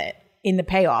worth it in the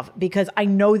payoff, because I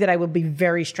know that I will be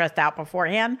very stressed out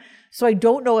beforehand. So I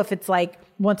don't know if it's like,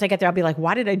 once I get there, I'll be like,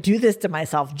 why did I do this to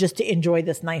myself just to enjoy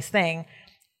this nice thing?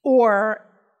 Or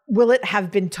will it have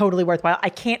been totally worthwhile? I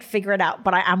can't figure it out,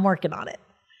 but I'm working on it.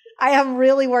 I am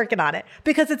really working on it,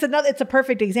 because it's a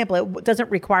perfect example. It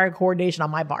doesn't require coordination on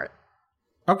my part.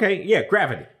 Okay, yeah,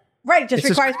 gravity. Right, it just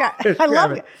requires gravity. I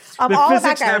love it. The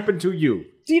physics happened to you.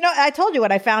 Do you know, I told you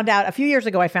what I found out a few years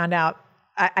ago.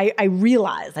 I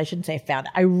realized, I shouldn't say found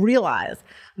out, I realized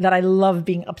that I love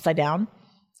being upside down.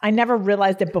 I never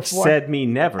realized it before. Said me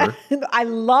never. I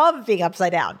love being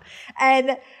upside down.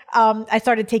 And I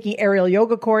started taking aerial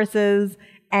yoga courses,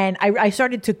 and I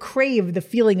started to crave the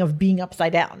feeling of being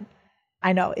upside down.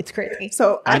 I know, it's crazy.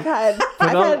 So I've had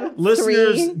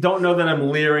listeners three, don't know that I'm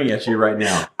leering at you right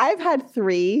now. I've had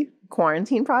 3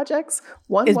 quarantine projects.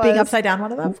 One Is was being upside down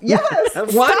one of them? Yes.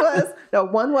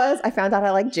 One was I found out I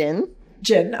like gin.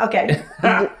 Gin, okay.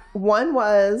 One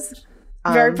was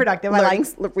very productive.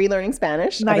 Relearning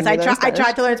Spanish. Nice. I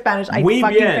tried to learn Spanish.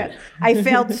 I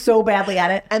failed so badly at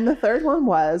it. And the third one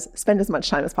was spend as much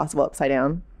time as possible upside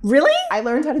down. Really? I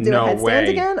learned how to do a headstand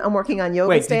again. I'm working on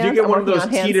yoga stands. Did you get one of those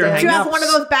teeter hang-ups? Do you have one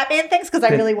of those Batman things? Because I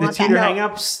really want the teeter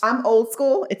hang-ups? I'm old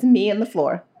school. It's me and the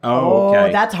floor. Oh,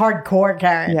 okay. That's hardcore,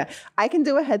 Karen. Yeah. I can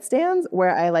do a headstand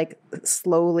where I like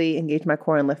slowly engage my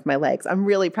core and lift my legs. I'm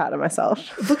really proud of myself.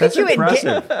 Look at you.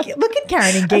 Look at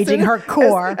Karen engaging her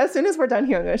core. As soon as we're done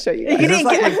here, I'm going to show you guys. Is this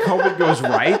like when COVID goes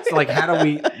right? Like, how do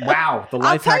we, wow, the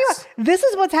life hacks. I'll tell you what, this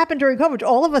is what's happened during COVID.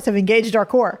 All of us have engaged our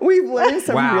core. We've learned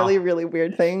some really, really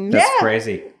weird things. That's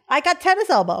crazy. I got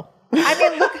tennis elbow. I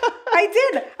mean, look, I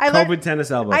did. COVID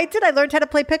tennis elbow. I did. I learned how to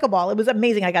play pickleball. It was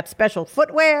amazing. I got special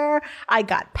footwear. I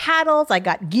got paddles. I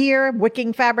got gear,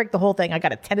 wicking fabric, the whole thing. I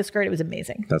got a tennis skirt. It was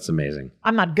amazing. That's amazing.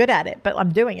 I'm not good at it, but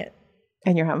I'm doing it.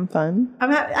 And you're having fun? I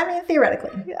mean,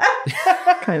 theoretically.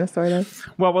 Kind of, sort of.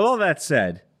 Well, with all that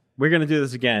said, we're going to do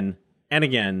this again and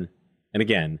again and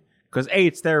again. Because A,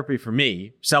 it's therapy for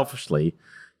me, selfishly,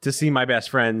 to see my best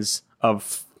friends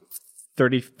of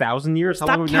 30,000 years.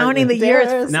 Stop counting the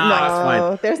years. No, that's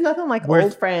fine. There's nothing like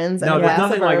old friends. No, there's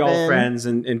nothing like old friends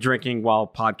and drinking while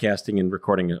podcasting and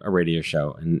recording a radio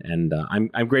show. And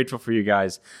I'm grateful for you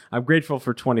guys. I'm grateful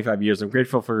for 25 years. I'm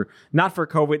grateful for, not for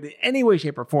COVID in any way,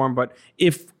 shape, or form, but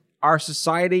if our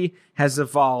society has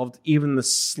evolved even the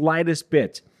slightest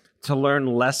bit to learn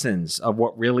lessons of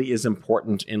what really is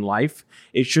important in life,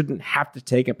 it shouldn't have to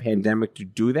take a pandemic to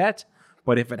do that.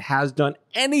 But if it has done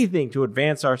anything to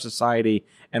advance our society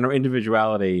and our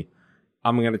individuality,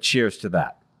 I'm going to cheers to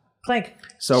that. Clink.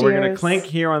 So We're going to clink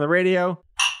here on the radio.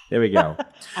 There we go.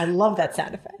 I love that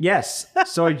sound effect. Yes.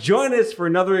 So join us for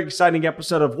another exciting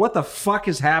episode of What the Fuck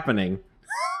is Happening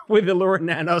with Allura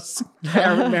Nanos,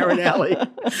 Karen Marinelli,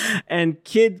 and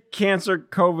Kid Cancer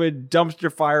COVID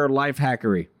Dumpster Fire Life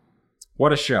Hackery.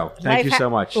 What a show. Thank you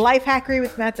so much. Life Hackery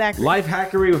with Matt Zachary. Life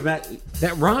Hackery with Matt.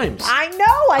 That rhymes. I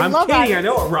know. I'm love kidding. I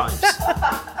know it rhymes.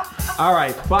 All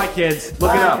right. Bye, kids.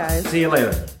 Look it up. Guys. See you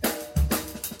later.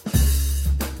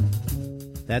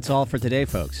 That's all for today,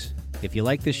 folks. If you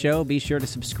like the show, be sure to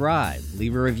subscribe,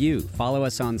 leave a review, follow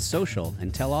us on social,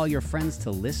 and tell all your friends to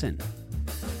listen.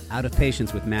 Out of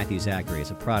Patience with Matthew Zachary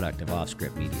is a product of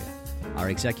Offscript Media.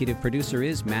 Our executive producer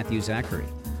is Matthew Zachary.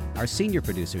 Our senior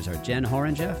producers are Jen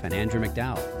Horangeff and Andrew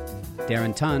McDowell.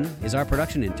 Darren Tunn is our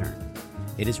production intern.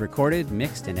 It is recorded,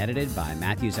 mixed, and edited by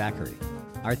Matthew Zachary.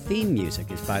 Our theme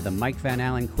music is by the Mike Van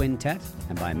Allen Quintet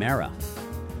and by Mara.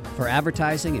 For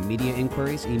advertising and media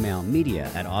inquiries, email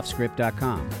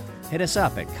media@offscript.com. Hit us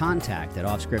up at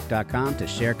contact@offscript.com to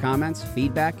share comments,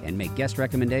 feedback, and make guest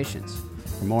recommendations.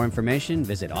 For more information,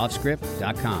 visit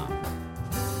offscript.com.